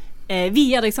sånn vi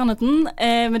gir deg sannheten,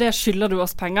 med det skylder du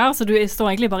oss penger, så du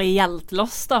står egentlig bare I gjeld til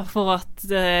oss da, for at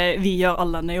vi gjør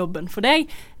all denne jobben for deg.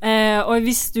 Og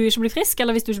hvis du ikke blir frisk,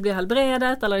 eller hvis du ikke blir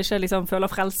helbredet, eller ikke liksom føler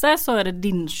frelse, så det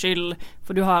din skyld,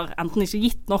 for du har enten ikke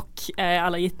gitt nok,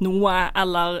 eller gitt noe,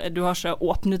 eller du har ikke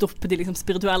åpnet opp de liksom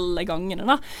spirituelle gangene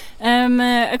da.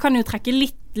 Jeg kan jo trekke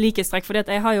litt likestrekk, fordi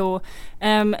at jeg har jo...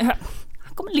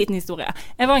 kom en liten historie.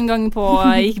 Jeg var en gang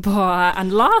gikk på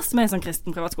NLA, som en sånn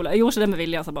kristen privatskole. Jeg gjorde ikke det med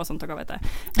vilje, altså bare sånn dere vet det.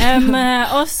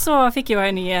 Og så fikk jeg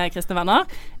jo nye kristne venner.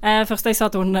 Første jeg sa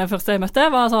til hun første jeg møtte,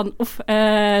 var sånn,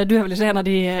 du vel ikke en av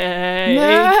de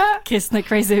kristne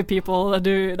crazy people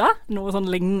du da? Noe sånn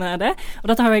lignende det.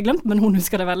 Og dette har jeg glemt, men hun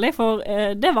husker det veldig, for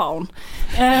det var hun.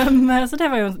 Så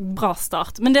det var jo en bra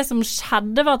start. Men det som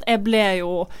skjedde var at jeg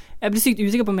ble sykt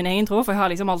usikker på min egen tro, for jeg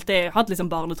har liksom alltid hatt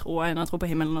liksom barnetro, jeg tror på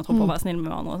himmelen og tror på å være snill med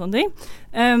hverandre og sånne ting.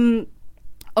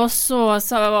 Og så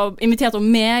inviterte hun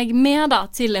meg med da,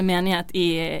 til en menighet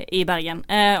I Bergen.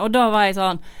 Og da var jeg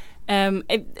sånn,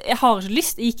 jeg har ikke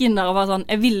lyst, jeg gikk inn der og var sånn,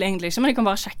 jeg vil egentlig ikke, men jeg kan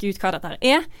bare sjekke ut hva dette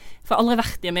her for jeg har aldri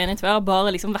vært I en menighet før, jeg har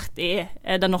bare liksom vært I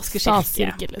den norske kirke.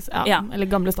 Statskirken, liksom. Ja, eller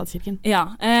gamle statskirken. Ja,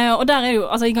 og der det jo,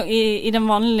 altså I den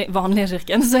vanlige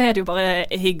kirken, så det jo bare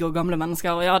hygg og gamle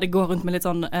mennesker, og ja, det går rundt med litt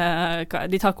sånn,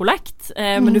 de tar kollekt,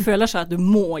 men du føler ikke at du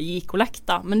må gi kollekt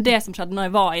da. Men det som skjedde når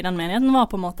jeg var I den menigheten,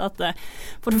 var på en måte at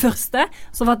for det første,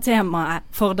 så var temaet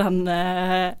for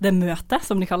det møtet,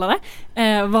 som de kaller det,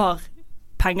 var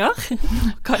penger,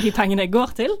 hva de pengene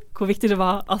går til, hvor viktig det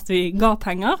var at vi ga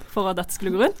penger for at dette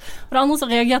skulle gå rundt. Og det andre så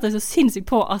reagerte jeg så sinnssykt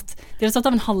på at de hadde satt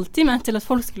av en halvtime til at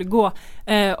folk skulle gå,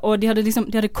 og de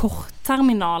hadde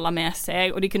kortterminaler med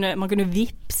seg, og man kunne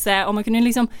vipse, og man kunne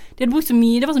liksom, de hadde brukt så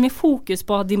mye, det var så mye fokus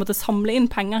på at de måtte samle inn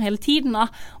penger hele tiden, da.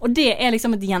 Og det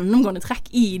liksom et gjennomgående trekk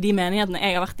I de menighetene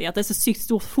jeg har vært I, at det så sykt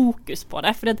stort fokus på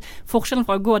det, for forskjellen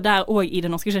fra å gå der og I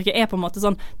den norske kirke på en måte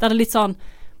sånn, der det litt sånn,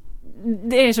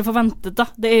 det ikke forventet da,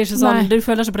 det ikke sånn, du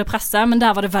føler ikke på det presset, men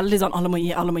der var det veldig sånn, alle må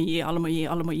gi, alle må gi, alle må gi,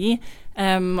 alle må gi.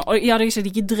 Og ja, det ikke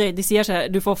like drøy, de sier ikke,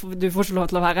 du får ikke lov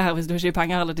til å være her hvis du ikke gir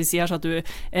penger, eller de sier ikke at du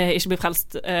ikke blir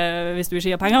frelst hvis du ikke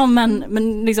gir penger, men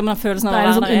liksom den følelsen av å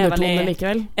være der undertone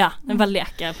likevel. Ja, den veldig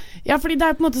ekkel. Ja, fordi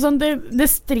det på en måte sånn, det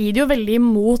strider jo veldig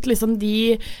mot liksom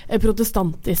de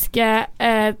protestantiske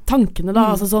tankene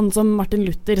da, altså sånn som Martin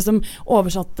Luther som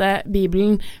oversatte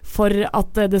Bibelen for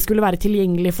at det skulle være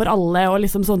tilgjengelig for alle og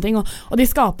liksom sånne ting, og de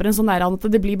skaper en sånn der at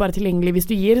det blir bare tilgjengelig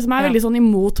hvis du gir, som veldig sånn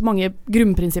imot mange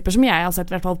grunnprinsipper som jeg har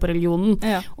sett I hvert fall på religionen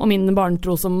og min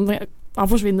barnetro som har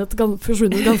forsvunnet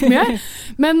ganske mye.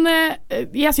 Men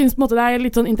jeg synes på en måte det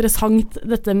litt sånn interessant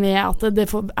dette med at det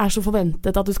så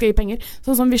forventet at du skal gi penger.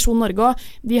 Sånn som Visjon Norge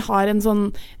også, de har en sånn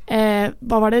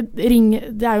hva var det? Det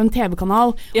jo en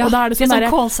TV-kanal. Ja, og da det sånn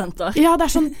callcenter. Ja,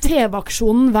 det sånn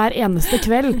TV-aksjonen hver eneste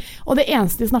kveld. Og det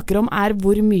eneste de snakker om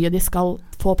hvor mye de skal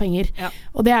få penger. Ja.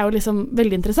 Og det jo liksom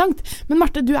veldig interessant. Men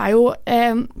Marte, du jo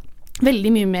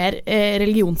veldig mye mer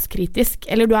religionskritisk,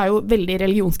 eller du jo veldig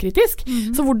religionskritisk,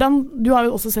 så du har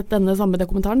jo også sett denne samme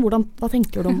dokumentaren, hva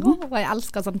tenker du om den? Jeg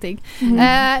elsker sånne ting.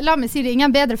 La meg si det,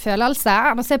 ingen bedre følelse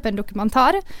enn å se på en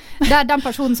dokumentar, der den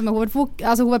personen som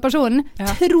hovedpersonen,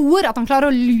 tror at han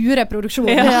klarer å lure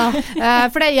produksjonen.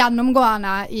 For det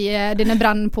gjennomgående I denne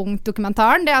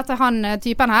Brennpunkt-dokumentaren, det at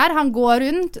typen her, han går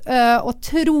rundt og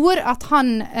tror at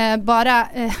han bare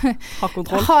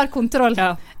har kontroll.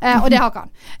 Og det har han.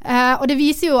 Og det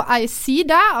viser jo en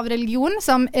side av religion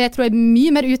som jeg tror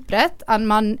mye mer utbredt enn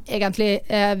man egentlig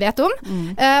vet om.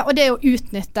 Og det å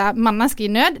utnytte mennesker I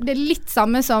nød. Det litt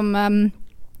samme som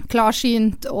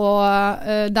klarsynt og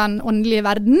den åndelige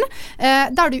verden,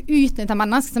 der du utnytter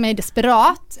mennesker som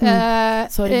desperat,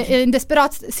 en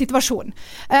desperat situasjon.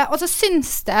 Og så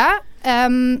synes det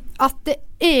at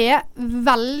det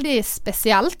veldig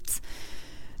spesielt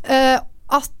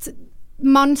at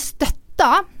man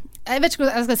støtter jeg vet ikke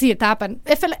hva jeg skal si til happen.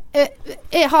 Jeg føler,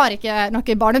 jeg har ikke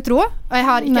noe barnetro, og jeg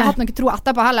har ikke hatt noe tro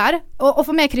etterpå heller. Og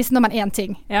for meg kristendommen en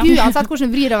ting. Ja. Uansett hvordan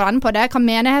du vrir og vender på det, hva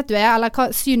menighet du eller hva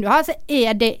syn du har, så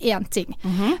det en ting.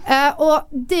 Og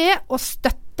det å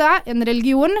støtte en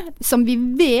religion som vi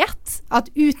vet at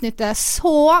utnytter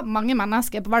så mange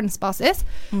mennesker på verdensbasis,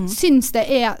 synes det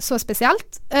så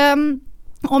spesielt.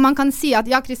 Og man kan si at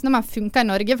kristendommen funker i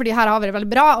Norge, fordi her har vi det veldig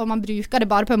bra, og man bruker det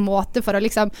bare på en måte for å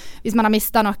liksom, hvis man har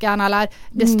mistet noen, eller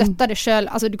det støtter det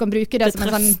selv, altså du kan bruke det som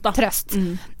en sånn trøst.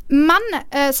 Men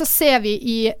så ser vi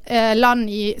i land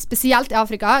spesielt i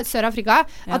Afrika, Sør-Afrika,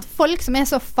 at folk som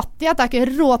så fattige at de ikke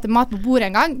har råd til mat på bordet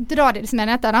engang, drar i disse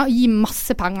menighetene og gir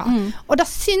masse penger. Og da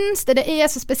synes det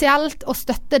så spesielt å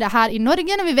støtte det her i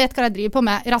Norge, når vi vet hva de driver på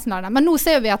med i resten av landet. Men nå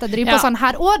ser vi at de driver på sånn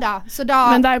her også da. Så da.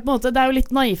 Men det på en måte, det jo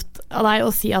litt naivt av deg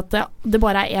å si at det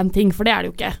bare én ting, for det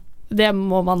det jo ikke. Det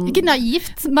må man ikke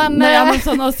naivt, men men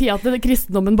sånn å si at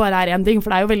kristendommen bare én ting,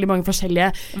 for det jo veldig mange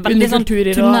forskjellige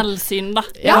underkulturer sånn tunnelsyn da.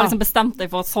 Du har liksom bestemt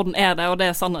deg for at sånn det, og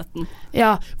det sannheten.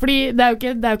 Ja, fordi det jo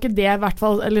ikke det i hvert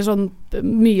fall, eller sånn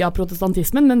mye av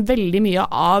protestantismen, men veldig mye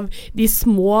av de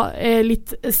små,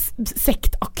 litt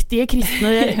sektaktige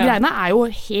kristne greiene jo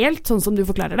helt sånn som du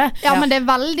forklarer det. Ja, men det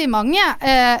veldig mange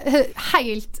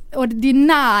helt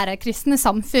ordinære kristne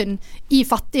samfunn i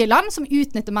fattige land som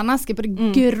utnytter mennesker på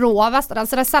det groveste.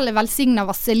 Altså de selger velsignet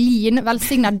vaselin,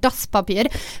 velsignet dasspapir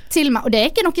til meg, og det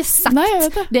ikke noe sekt. Nei,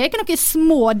 det ikke noe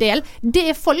små del.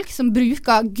 Det folk som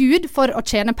bruker Gud for å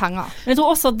tjene penger. Men jeg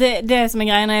tror også at det som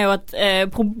greien jo at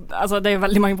altså det jo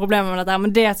veldig mange problemer med dette,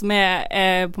 men det som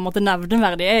på en måte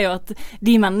nevneverdig jo at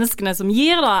de menneskene som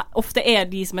gir da, ofte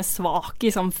de som svake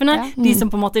i samfunnet, de som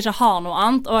på en måte ikke har noe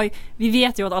annet, og vi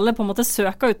vet jo at alle på en måte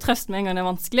søker ut trøst med en gang det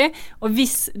vanskelig, og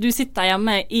hvis du sitter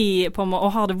hjemme og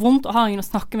har det vondt, og har ingen å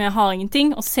snakke med, har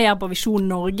ingenting, og ser på Visjon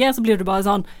Norge, så blir du bare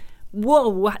sånn,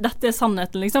 wow, dette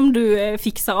sannheten liksom, du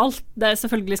fikser alt,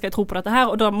 selvfølgelig skal jeg tro på dette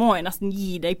her, og da må jeg nesten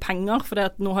gi deg penger, for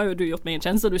nå har jo du gjort meg en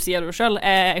tjeneste, og du sier det jo selv,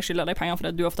 jeg skylder deg penger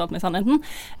fordi du har fortalt meg sannheten,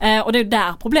 og det jo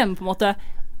der problemet på en måte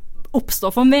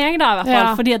oppstår for meg da, i hvert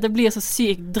fall, fordi at det blir så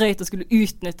sykt drøyt å skulle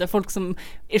utnytte folk som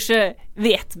ikke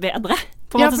vet bedre,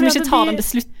 på en måte som ikke tar den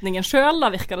beslutningen selv, da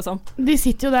virker det som. De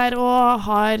sitter jo der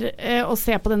og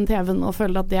ser på denne TV-en og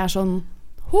føler at det sånn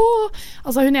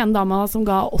altså hun ene dama som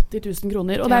ga 80 000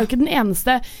 kroner, og det jo ikke den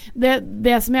eneste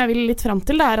det som jeg vil litt frem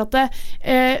til, det at det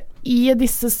i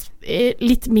disse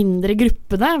litt mindre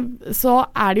gruppene så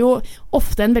det jo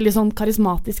ofte en veldig sånn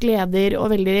karismatisk leder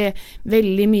og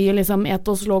veldig mye liksom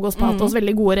etos, logos, patos,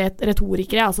 veldig gode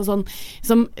retorikere, altså sånn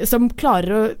som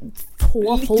klarer å få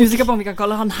litt folk. Litt usikker på om vi kan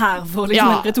kalle han her for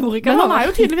liksom en retoriker. Men han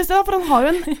jo tydeligvis det, for han har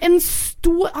jo en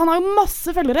stor, han har jo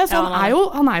masse følgere, så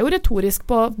han jo retorisk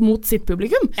mot sitt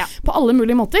publikum, på alle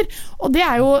mulige måter, og det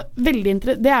jo veldig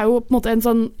interessant, det jo på en måte en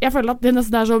sånn, jeg føler at det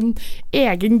nesten sånn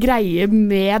egen greie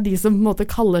med de som på en måte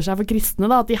kaller seg for kristne,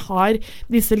 da, at de har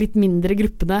disse litt mindre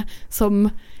gruppene som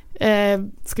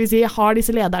skal vi si, har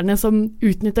disse lederne som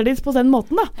utnytter dem på den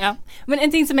måten da. Ja, men en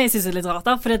ting som jeg synes litt rart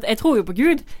da, for jeg tror jo på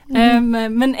Gud,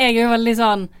 men jeg jo veldig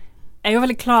sånn, jeg jo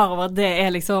veldig klar over at det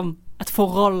liksom et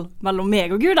forhold mellom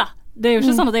meg og Gud da. Det jo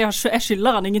ikke sånn at jeg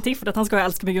skylder han ingenting, for han skal jo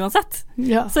elske meg uansett.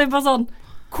 Så jeg bare sånn,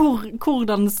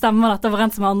 hvordan stemmer dette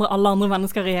overens med alle andre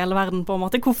mennesker i hele verden på en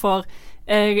måte? Hvorfor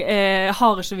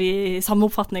har ikke vi samme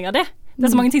oppfatning av det? Det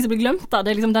så mange ting som blir glemt da.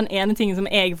 Det liksom den ene tingen som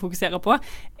jeg fokuserer på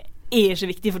ikke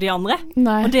viktig for de andre.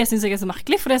 Og det synes jeg så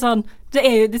merkelig, for det sånn,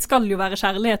 det skal jo være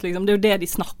kjærlighet liksom. Det jo det de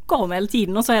snakker om hele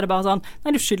tiden, og så det bare sånn,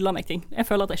 nei, du skylder meg ting. Jeg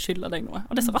føler at jeg skylder deg noe,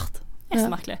 og det så rart. Det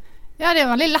så merkelig. Ja, det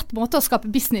jo en veldig lett måte å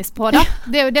skape business på da.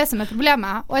 Det jo det som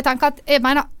problemet, og jeg tenker at jeg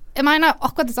mener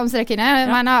akkurat det samme som Kine.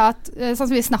 Jeg mener at, sånn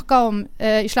som vi snakket om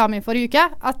islam i forrige uke,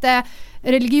 at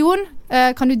religion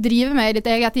kan du drive med i ditt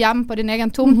eget hjem, på din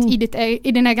egen tomt,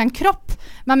 i din egen kropp,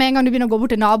 men med en gang du begynner å gå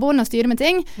bort til naboen og styre med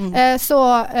ting, så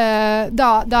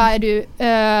da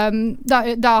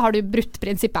har du brutt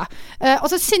prinsippet. Og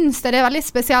så synes det veldig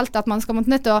spesielt at man skal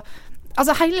måtte nødt til å,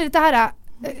 altså hele dette her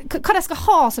hva de skal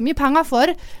ha så mye penger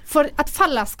for et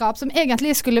fellesskap som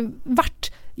egentlig skulle vært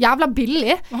jævla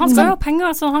billig. Han skal jo ha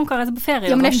penger så han kan reise på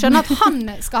ferie. Ja, men jeg skjønner at han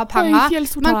skal ha penger,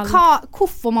 men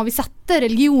hvorfor må vi sette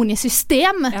religion i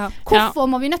system? Hvorfor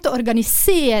må vi nødt til å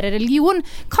organisere religion?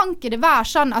 Kan ikke det være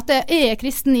sånn at det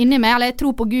kristen inni meg, eller jeg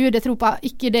tror på Gud, jeg tror på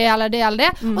ikke det eller det eller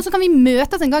det, og så kan vi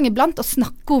møtes en gang iblant og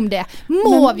snakke om det.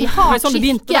 Må vi ha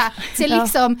kirke til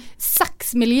liksom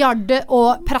 6 milliarder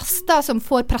og prester som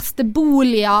får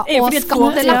presteboliger og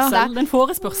skattelette? Den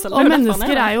forespørsel.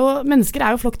 Og mennesker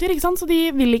jo flokkdyr, ikke sant? Så de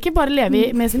vil vil ikke bare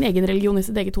leve med sin egen religion i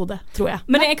sitt eget hode, tror jeg.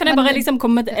 Men kan jeg bare liksom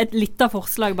komme med et litt av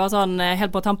forslag, bare sånn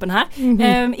helt på tampen her.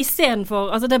 I stedet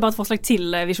for, altså det er bare et forslag til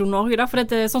Visjon Norge da, for det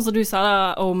er sånn som du sa da,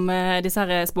 om disse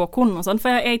her spåkonene og sånn, for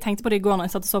jeg tenkte på det i går når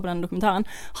jeg satt og så på den dokumentaren.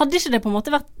 Hadde ikke det på en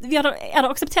måte vært, jeg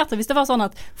hadde akseptert det hvis det var sånn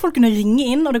at folk kunne ringe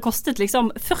inn, og det kostet liksom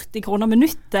 40 kroner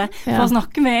minuttet for å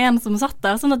snakke med en som satt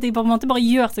der, sånn at de på en måte bare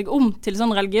gjør seg om til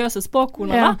sånne religiøse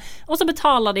spåkoner da, og så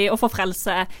betaler de og får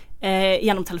frelse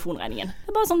gjennom telefonregningen.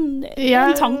 Det er bare sånn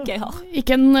en tanke jeg har.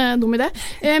 Ikke en dum idé.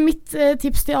 Mitt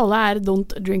tips til alle er don't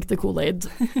drink the Kool-Aid.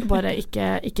 Bare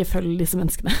ikke følg disse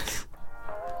menneskene.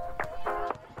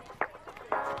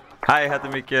 Hei, jeg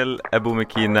heter Mikkel. Jeg bor med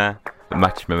Kine.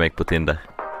 Match med meg på Tinder.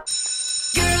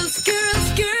 Girls,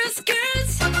 girls, girls,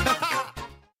 girls.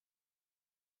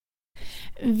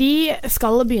 Vi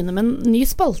skal begynne med en ny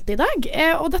spalte i dag,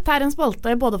 og dette er en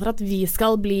spalte både for at vi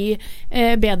skal bli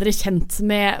bedre kjent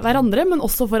med hverandre, men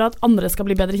også for at andre skal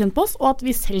bli bedre kjent med oss, og at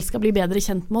vi selv skal bli bedre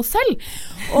kjent med oss selv.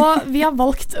 Og vi har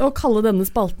valgt å kalle denne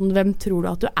spalten «Hvem tror du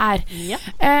at du er?». Ja.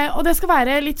 Og det skal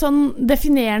være litt sånn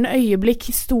definerende øyeblikk,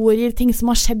 historier, ting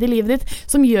som har skjedd i livet ditt,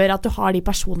 som gjør at du har de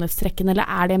personlighetstrekkene, eller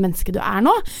er det mennesket du er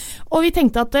nå. Og vi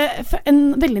tenkte at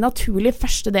en veldig naturlig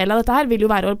første del av dette her vil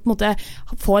jo være å på en måte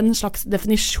få en slags definisjon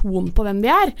på hvem vi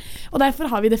er, og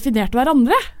derfor har vi definert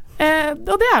hverandre,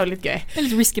 og det er jo litt gøy. Det er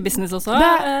litt risky business også.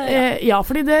 Ja,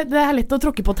 fordi det er lett å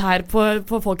tråkke på tær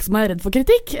på folk som er redd for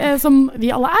kritikk, som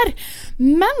vi alle er,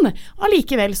 men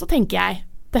allikevel så tenker jeg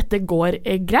dette går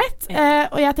greit,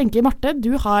 og jeg tenker Marte,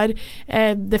 du har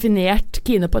definert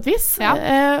Kine på et vis,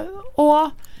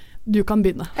 og du kan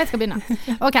begynne. Jeg skal begynne.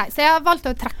 Ok, så jeg har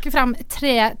valgt å trekke frem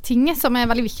 3 ting som er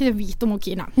veldig viktig å vite om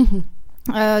Kine.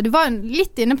 Du var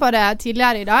litt inne på det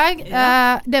tidligere i dag,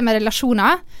 det med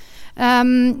relasjoner,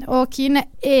 og Kine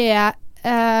er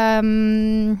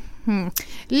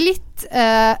litt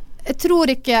jeg tror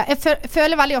ikke, jeg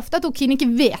føler veldig ofte at Kine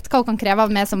ikke vet hva hun kan kreve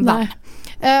av meg som venn.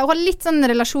 Hun har litt sånn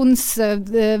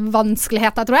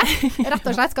relasjonsvanskeligheter, tror jeg. Rett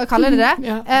og slett, skal jeg kalle det det.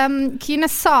 Kine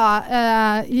sa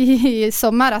i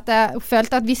sommer at hun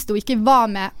følte at hvis hun ikke var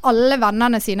med alle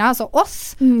vennene sine, altså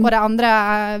oss og de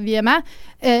andre vi er med,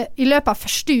 i løpet av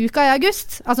første uka i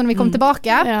august, altså når vi kom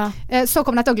tilbake, så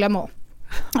kom de til å glemme henne.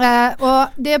 Og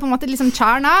det er på en måte liksom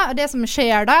kjerna, og det som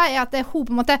skjer da, er at hun på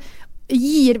en måte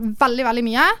gir veldig, veldig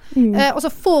mye, og så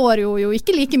får hun jo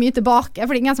ikke like mye tilbake, for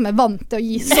det er ingen som er vant til å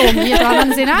gi så mye til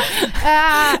vennene sine,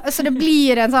 så det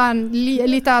blir en sånn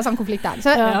liten sånn konflikt der.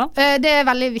 Så det er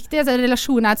veldig viktig, altså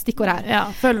relasjon er et stikkord her.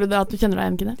 Ja, føler du det at du kjenner deg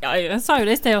igjen, Kine? Ja, jeg sa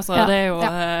jo det i sted også, det er jo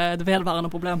et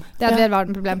vedvarende problem. Det er et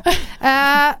vedvarende problem.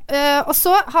 Og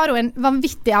så har hun en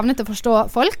vanvittig evne til å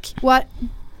forstå folk. Hun har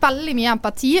veldig mye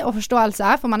empati og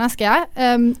forståelse for mennesker.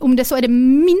 Om det så er det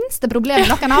minste problemet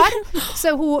noen har, så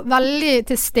er hun veldig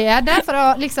til stede for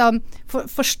å liksom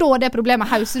forstå det problemet,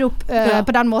 hauser opp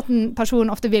på den måten personen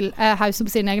ofte vil hause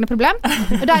opp sine egne problem.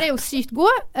 Og der er hun sykt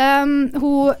god.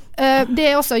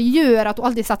 Det også gjør at hun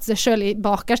alltid setter seg selv i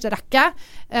bakerste rekke.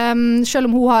 Selv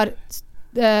om hun har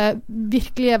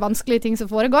virkelig vanskelige ting som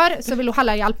foregår, så vil hun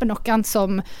heller hjelpe noen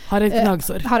som har et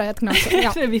gnagsår.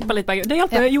 Det vipper litt begge. Det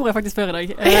gjorde jeg faktisk før i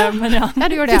dag. Men ja,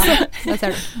 du gjorde det. Det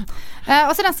ser du.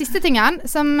 Og så den siste tingen,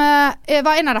 som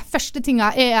var en av de første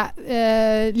tingene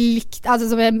altså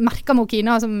som jeg merket med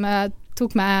Kine, og som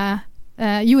tok meg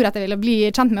gjorde at jeg ville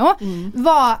bli kjent med henne,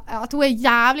 var at hun er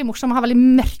jævlig morsom og har veldig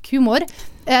mørk humor.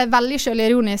 Veldig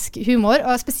selvironisk humor,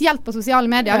 og spesielt på sosiale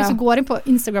medier. Hvis du går inn på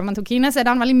Instagrammen til Kine, så er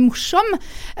den veldig morsom.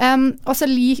 Og så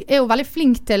er hun veldig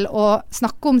flink til å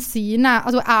snakke om sine,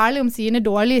 altså ærlig om sine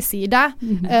dårlige sider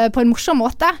på en morsom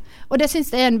måte. Og det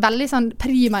synes jeg er en veldig sånn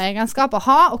prima egenskap å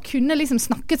ha, å kunne liksom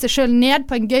snakke seg selv ned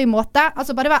på en gøy måte.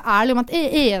 Altså bare være ærlig om at jeg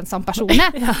er en sånn person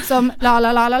som la.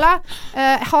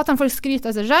 Jeg hater når folk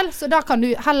skryter av seg selv, så da kan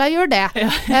du heller gjøre det.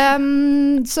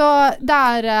 Så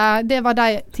det var de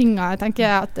tingene jeg tenker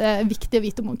at det er viktig å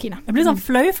vite om Kine. Jeg blir sånn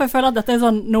flau, for jeg føler at dette er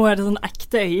sånn, nå er det sånn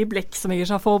ekte øyeblikk som jeg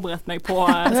ikke har forberedt meg på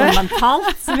sånn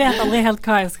mentalt, så vet aldri helt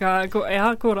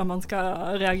hvordan man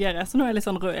skal reagere, så nå er jeg litt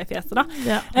sånn rød i fjeset da.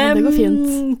 Ja, men det går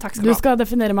fint. Takk skal du ha. Du skal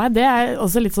definere meg, det er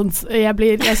også litt sånn,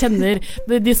 jeg kjenner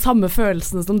de samme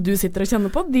følelsene som du sitter og kjenner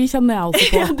på, de kjenner jeg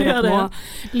også på akkurat nå,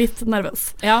 litt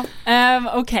nervøs. Ja,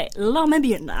 ok, la meg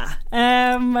begynne.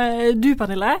 Du,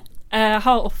 Pernille,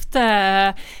 har ofte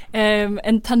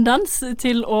en tendens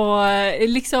til å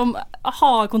liksom liker å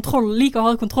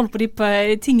ha kontroll på de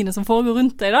tingene som foregår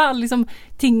rundt deg da, liksom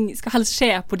ting skal helst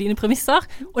skje på dine premisser,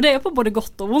 og det er jo på både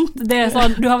godt og vondt. Det er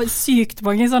sånn, du har sykt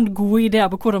mange sånn gode ideer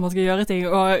på hvordan man skal gjøre ting,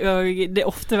 og det er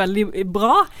ofte veldig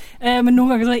bra, men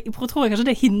noen ganger så tror jeg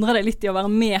kanskje det hindrer deg litt i å være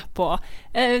med på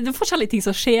det er forskjellige ting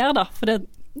som skjer da, for det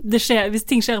hvis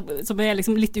ting skjer som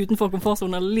liksom litt utenfor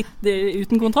komfortzonen eller litt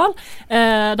uten kontroll,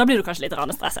 da blir du kanskje litt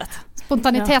stresset.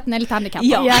 Spontaniteten litt handikappet.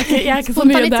 Ja. Jeg er ikke så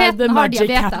mye der the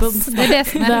magic happens. Det det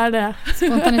som det.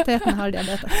 Spontaniteten har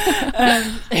diabetes.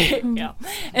 Ja.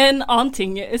 En annen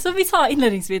ting, så vi sa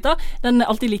innledningsvis da, den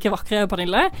alltid like vakre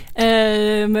Pernille,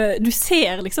 du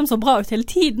ser liksom så bra ut hele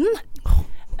tiden.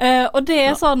 Og det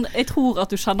sånn, jeg tror at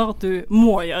du kjenner at du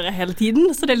må gjøre hele tiden,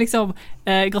 så det liksom,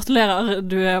 gratulerer,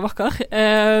 du vakker.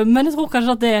 Men jeg tror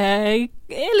kanskje at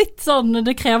det litt sånn,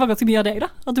 det krever ganske mye av deg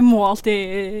da, at du må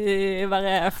alltid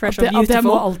være fresh og beautiful. At jeg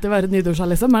må alltid være nydusja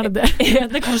liksom, det det?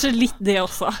 Det kanskje litt det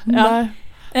også. Ja.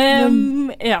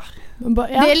 Ja.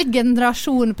 Det litt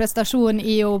generasjon prestasjon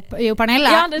i Pernille.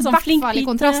 Ja, det sånn flink pike. I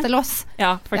kontrast til oss.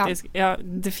 Ja, faktisk. Ja,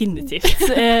 definitivt.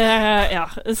 Ja,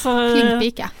 så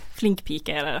flink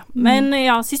pike det. Men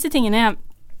ja, siste tingen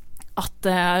at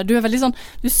du veldig sånn,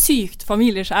 du sykt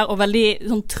familieskjær og veldig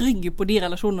sånn trygg på de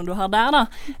relasjonene du har der da.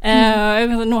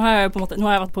 Nå har jeg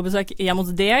vært på besøk hjemme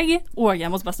hos deg og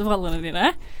hjemme hos besteforeldrene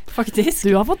dine, faktisk.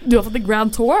 Du har fått the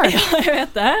grand tour. Ja, jeg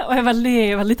vet det, og jeg veldig,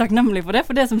 veldig takknemlig for det,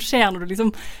 for det som skjer når du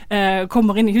liksom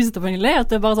kommer inn i huset til Pernille,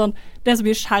 at det bare sånn, det så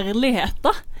mye kjærlighet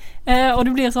da. Og du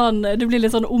blir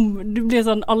litt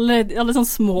sånn alle sånne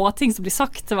små ting som blir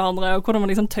sagt til hverandre, og hvordan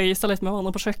man liksom tøyser litt med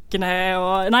hverandre på kjøkkenet,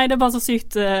 og nei, det bare så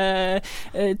sykt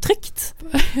trygt.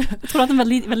 Jeg tror det er en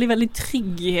veldig, veldig, veldig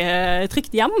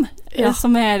trygt hjem,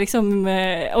 som liksom,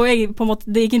 og jeg på en måte,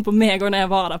 det gikk inn på meg også når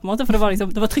jeg var der på en måte, for det var liksom,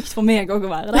 det var trygt for meg også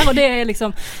å være der, og det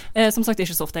liksom, som sagt,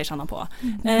 ikke så ofte jeg kjenner på.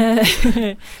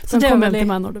 Så det var veldig,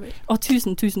 meg når du vil.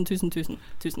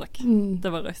 Tusen takk. Det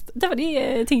var røst. Det var de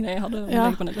tingene jeg hadde å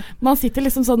legge på nede. Man sitter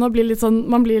liksom sånn og blir litt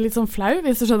sånn flau,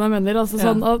 hvis du skjønner hva jeg mener, altså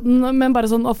sånn, men bare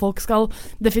sånn, og folk skal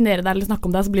definere deg eller snakke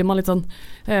om deg, så blir man litt sånn,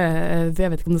 jeg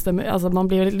vet ikke om det stemmer, altså man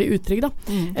blir litt utrygg da.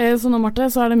 Så nå, Marte,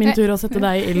 så det min tur å sette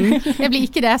deg i ilden. Jeg blir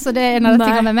ikke det, så det en av de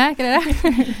tingene med meg, ikke det?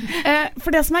 For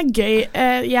det som gøy,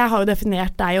 jeg har jo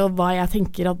definert deg og hva jeg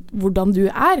tenker at hvordan du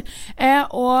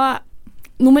og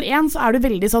nummer 1 så du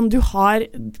veldig sånn,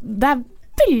 det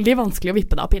veldig vanskelig å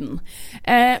vippe deg av pinnen.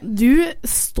 Du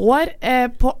står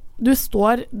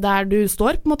der du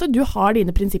står, på en måte. Du har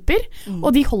dine prinsipper,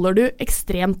 og de holder du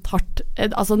ekstremt hardt.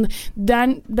 Altså,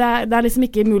 det liksom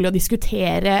ikke mulig å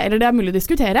diskutere, eller det mulig å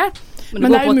diskutere, men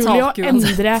det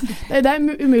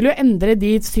umulig å endre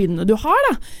de synene du har,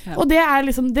 da. Ja. Og det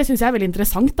liksom, det synes jeg veldig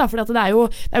interessant, da, for det jo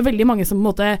veldig mange som på en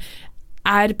måte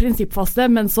prinsippfaste,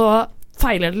 men så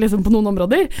feiler det liksom på noen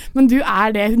områder, men du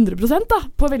det 100% da,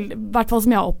 i hvert fall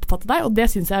som jeg har oppfattet deg, og det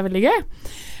synes jeg veldig gøy.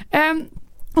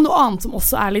 Og noe annet som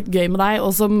også litt gøy med deg,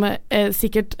 og som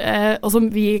sikkert, og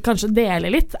som vi kanskje deler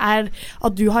litt,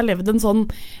 at du har levd en sånn,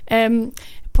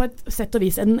 på et sett og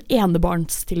vis, en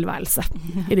enebarnstilværelse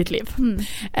i ditt liv.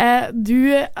 Du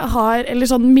har, eller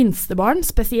sånn minstebarn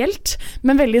spesielt,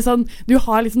 men veldig sånn, du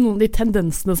har liksom noen av de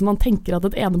tendensene som man tenker at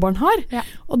et enebarn har,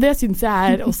 og det synes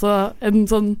jeg også en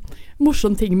sånn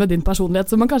morsom ting med din personlighet,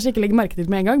 som man kanskje ikke legger merke til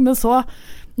med en gang, men så,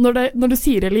 når du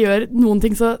sier eller gjør noen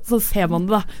ting, så ser man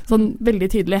det da, sånn veldig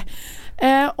tydelig.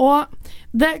 Og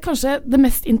det kanskje det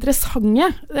mest interessante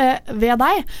ved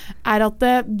deg, at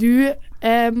du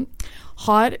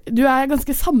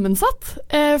ganske sammensatt,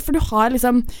 for du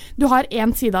har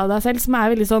en side av deg selv som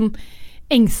veldig sånn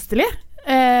engstelig.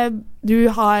 Du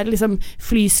har liksom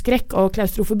flyskrekk og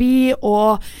klaustrofobi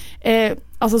og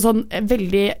altså sånn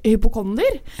veldig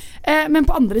hypokonder, men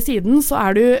på andre siden så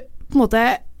du på en måte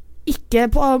ikke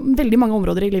på veldig mange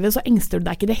områder i livet så engster du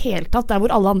deg ikke i det hele tatt, der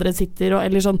hvor alle andre sitter,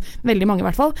 eller sånn, veldig mange i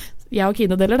hvert fall. Jeg og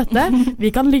Kine deler dette. Vi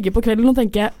kan ligge på kvelden og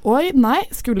tenke, oi, nei,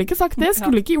 skulle ikke sagt det,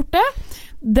 skulle ikke gjort det.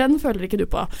 Den føler ikke du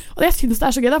på. Og jeg synes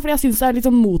det så gøy da, for jeg synes det litt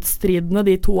sånn motstridende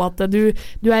de to, at du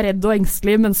redd og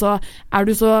engstelig, men så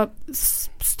du så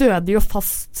stødig og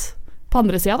fast på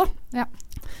andre siden da. Ja.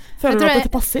 Føler du at dette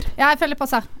passer? Ja, jeg føler det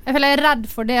passer. Jeg føler jeg redd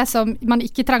for det som man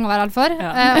ikke trenger å være redd for,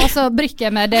 og så brykker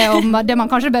jeg med det om det man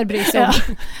kanskje bør bry seg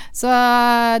om. Så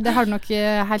det har du nok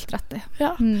helt rett i.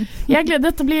 Ja. Jeg gleder,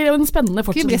 dette blir jo en spennende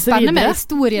fortsettelse videre. Det blir spennende med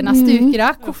historien neste uke da.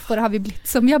 Hvorfor har vi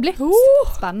blitt som vi har blitt?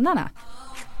 Spennende.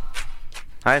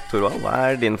 Hei, Torvald.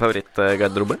 Hva din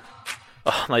favorittgarderobe?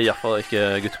 Nei, i hvert fall ikke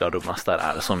guttegarderoben. Der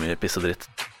det så mye piss og dritt.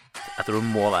 Jeg tror det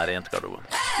må være jentegarderoben.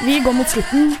 Vi går mot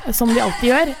slutten, som vi alltid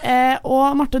gjør.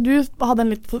 Og Marte, du hadde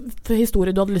en litt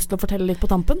historie du hadde lyst til å fortelle litt på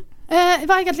tampen? Det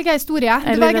var egentlig ikke en historie.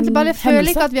 Det var egentlig bare, jeg føler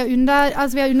ikke at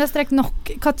vi har understrekt nok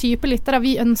hva type lyttere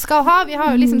vi ønsker å ha. Vi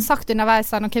har jo liksom sagt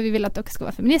underveis ok, vi vil at dere skal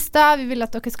være feminister, vi vil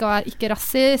at dere skal være ikke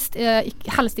rasist,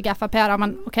 helst ikke FRP-er,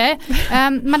 men ok.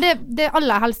 Men det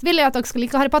aller helst vil jeg at dere skal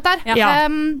like Harry Potter. Ja,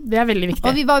 det veldig viktig.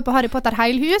 Og vi var jo på Harry Potter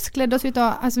heilhus, kledde oss ut,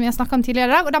 som vi har snakket om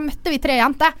tidligere i dag, og da møtte vi 3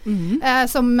 jenter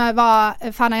som var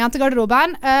fan av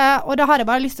Jentegarderoben, og da har jeg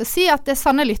bare lyst til å si at det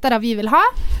sanne lyttere vi vil ha.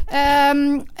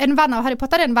 En venn av Harry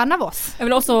Potter er en venn av oss. Jeg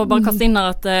vil også bare kaste inn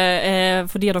her at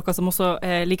for de av dere som også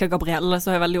liker Gabrielle,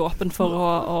 så er jeg veldig åpen for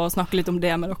å snakke litt om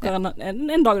det med dere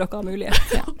en dag dere har mulighet.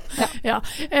 Ja,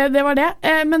 det var det.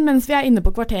 Men mens vi er inne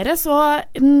på kvarteret, så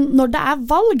når det er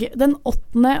valg den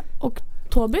 8.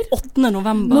 oktober 8.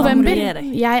 november.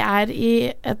 Jeg er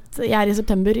i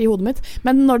september i hodet mitt,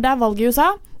 men når det er valg i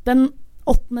USA den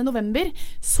 8. november,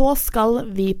 så skal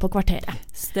vi på kvarteret.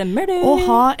 Stemmer det. Og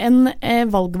ha en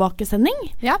valgvakesending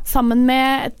sammen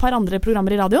med et par andre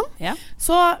programmer i radioen. Ja.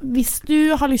 Så hvis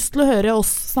du har lyst til å høre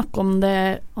oss snakke om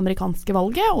det amerikanske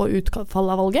valget og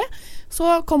utfallet av valget,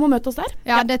 så kom og møt oss der.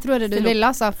 Ja, det tror jeg du vil,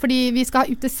 altså. Fordi vi skal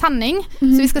ha utesending,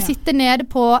 så vi skal sitte nede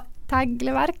på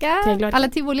Tegleverket, eller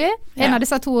Tivoli, en av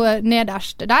disse to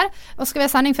nederst der, og skal vi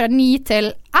ha sending fra 9 til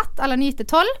 1 eller 9 til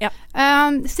 12.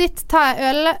 Sitt, ta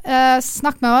øl,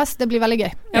 snakk med oss, det blir veldig gøy.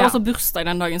 Jeg har også bursdag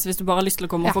den dagen, så hvis du bare har lyst til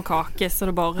å komme og få kake, så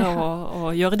er det bare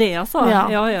å gjøre det, altså.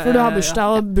 For du har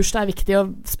bursdag, og bursdag er viktig,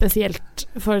 og spesielt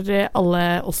for alle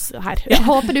oss her. Jeg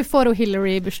håper du får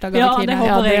Hillary-bursdag. Ja, det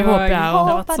håper jeg også. Det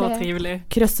har vært så trivelig.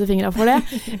 Krøsse fingrene for det.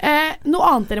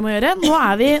 Noe annet dere må gjøre, nå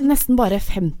er vi nesten bare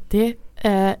 50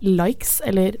 likes,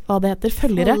 eller hva det heter,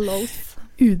 følgere,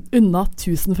 unna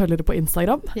 1000 følgere på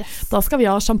Instagram. Da skal vi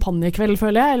ha champagnekveld,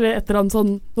 føler jeg, eller et eller annet sånn,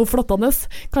 noe flottandes.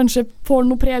 Kanskje får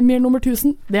noen premier nummer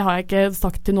 1000. Det har jeg ikke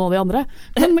sagt til noen av de andre,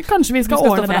 men kanskje vi skal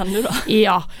ordne det.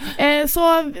 Ja. Så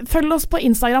følg oss på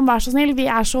Instagram, vær så snill. Vi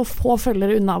er så få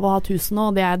følgere unna av å ha 1000,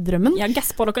 og det er drømmen. Ja,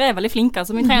 guess på, dere er veldig flinke,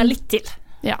 så vi trenger litt til.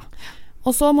 Ja.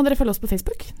 Og så må dere følge oss på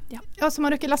Facebook. Ja. Og så må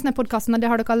dere laste ned podcasten, det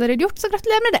har dere allerede gjort, så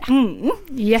gratulerer med det.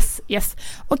 Yes.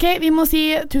 Ok, vi må si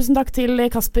tusen takk til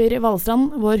Kasper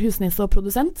Valstrand, vår husnisse og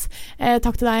produsent.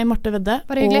 Takk til deg, Marte Vedde,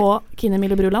 og Kine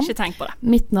Mille Bruland. Ikke tenk på det.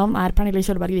 Mitt navn er Pernille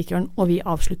Kjølberg Vikørn, og vi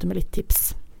avslutter med litt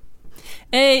tips.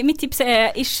 Mitt tips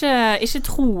er ikke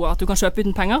tro at du kan kjøpe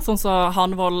uten penger, sånn som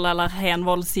Hanvold eller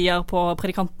Henvold sier på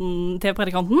TV-predikanten, for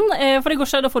det går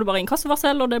ikke, da får du bare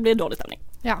inkassovarsel, og det blir dårlig stemning.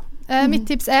 Ja. Mitt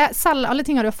tips er selg alle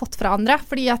tingene du har fått fra andre,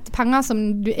 fordi at penger som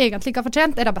du egentlig ikke har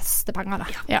fortjent, er de beste pengene.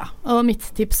 Ja, og mitt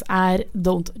tips er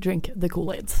don't drink the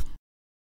Kool-Aid.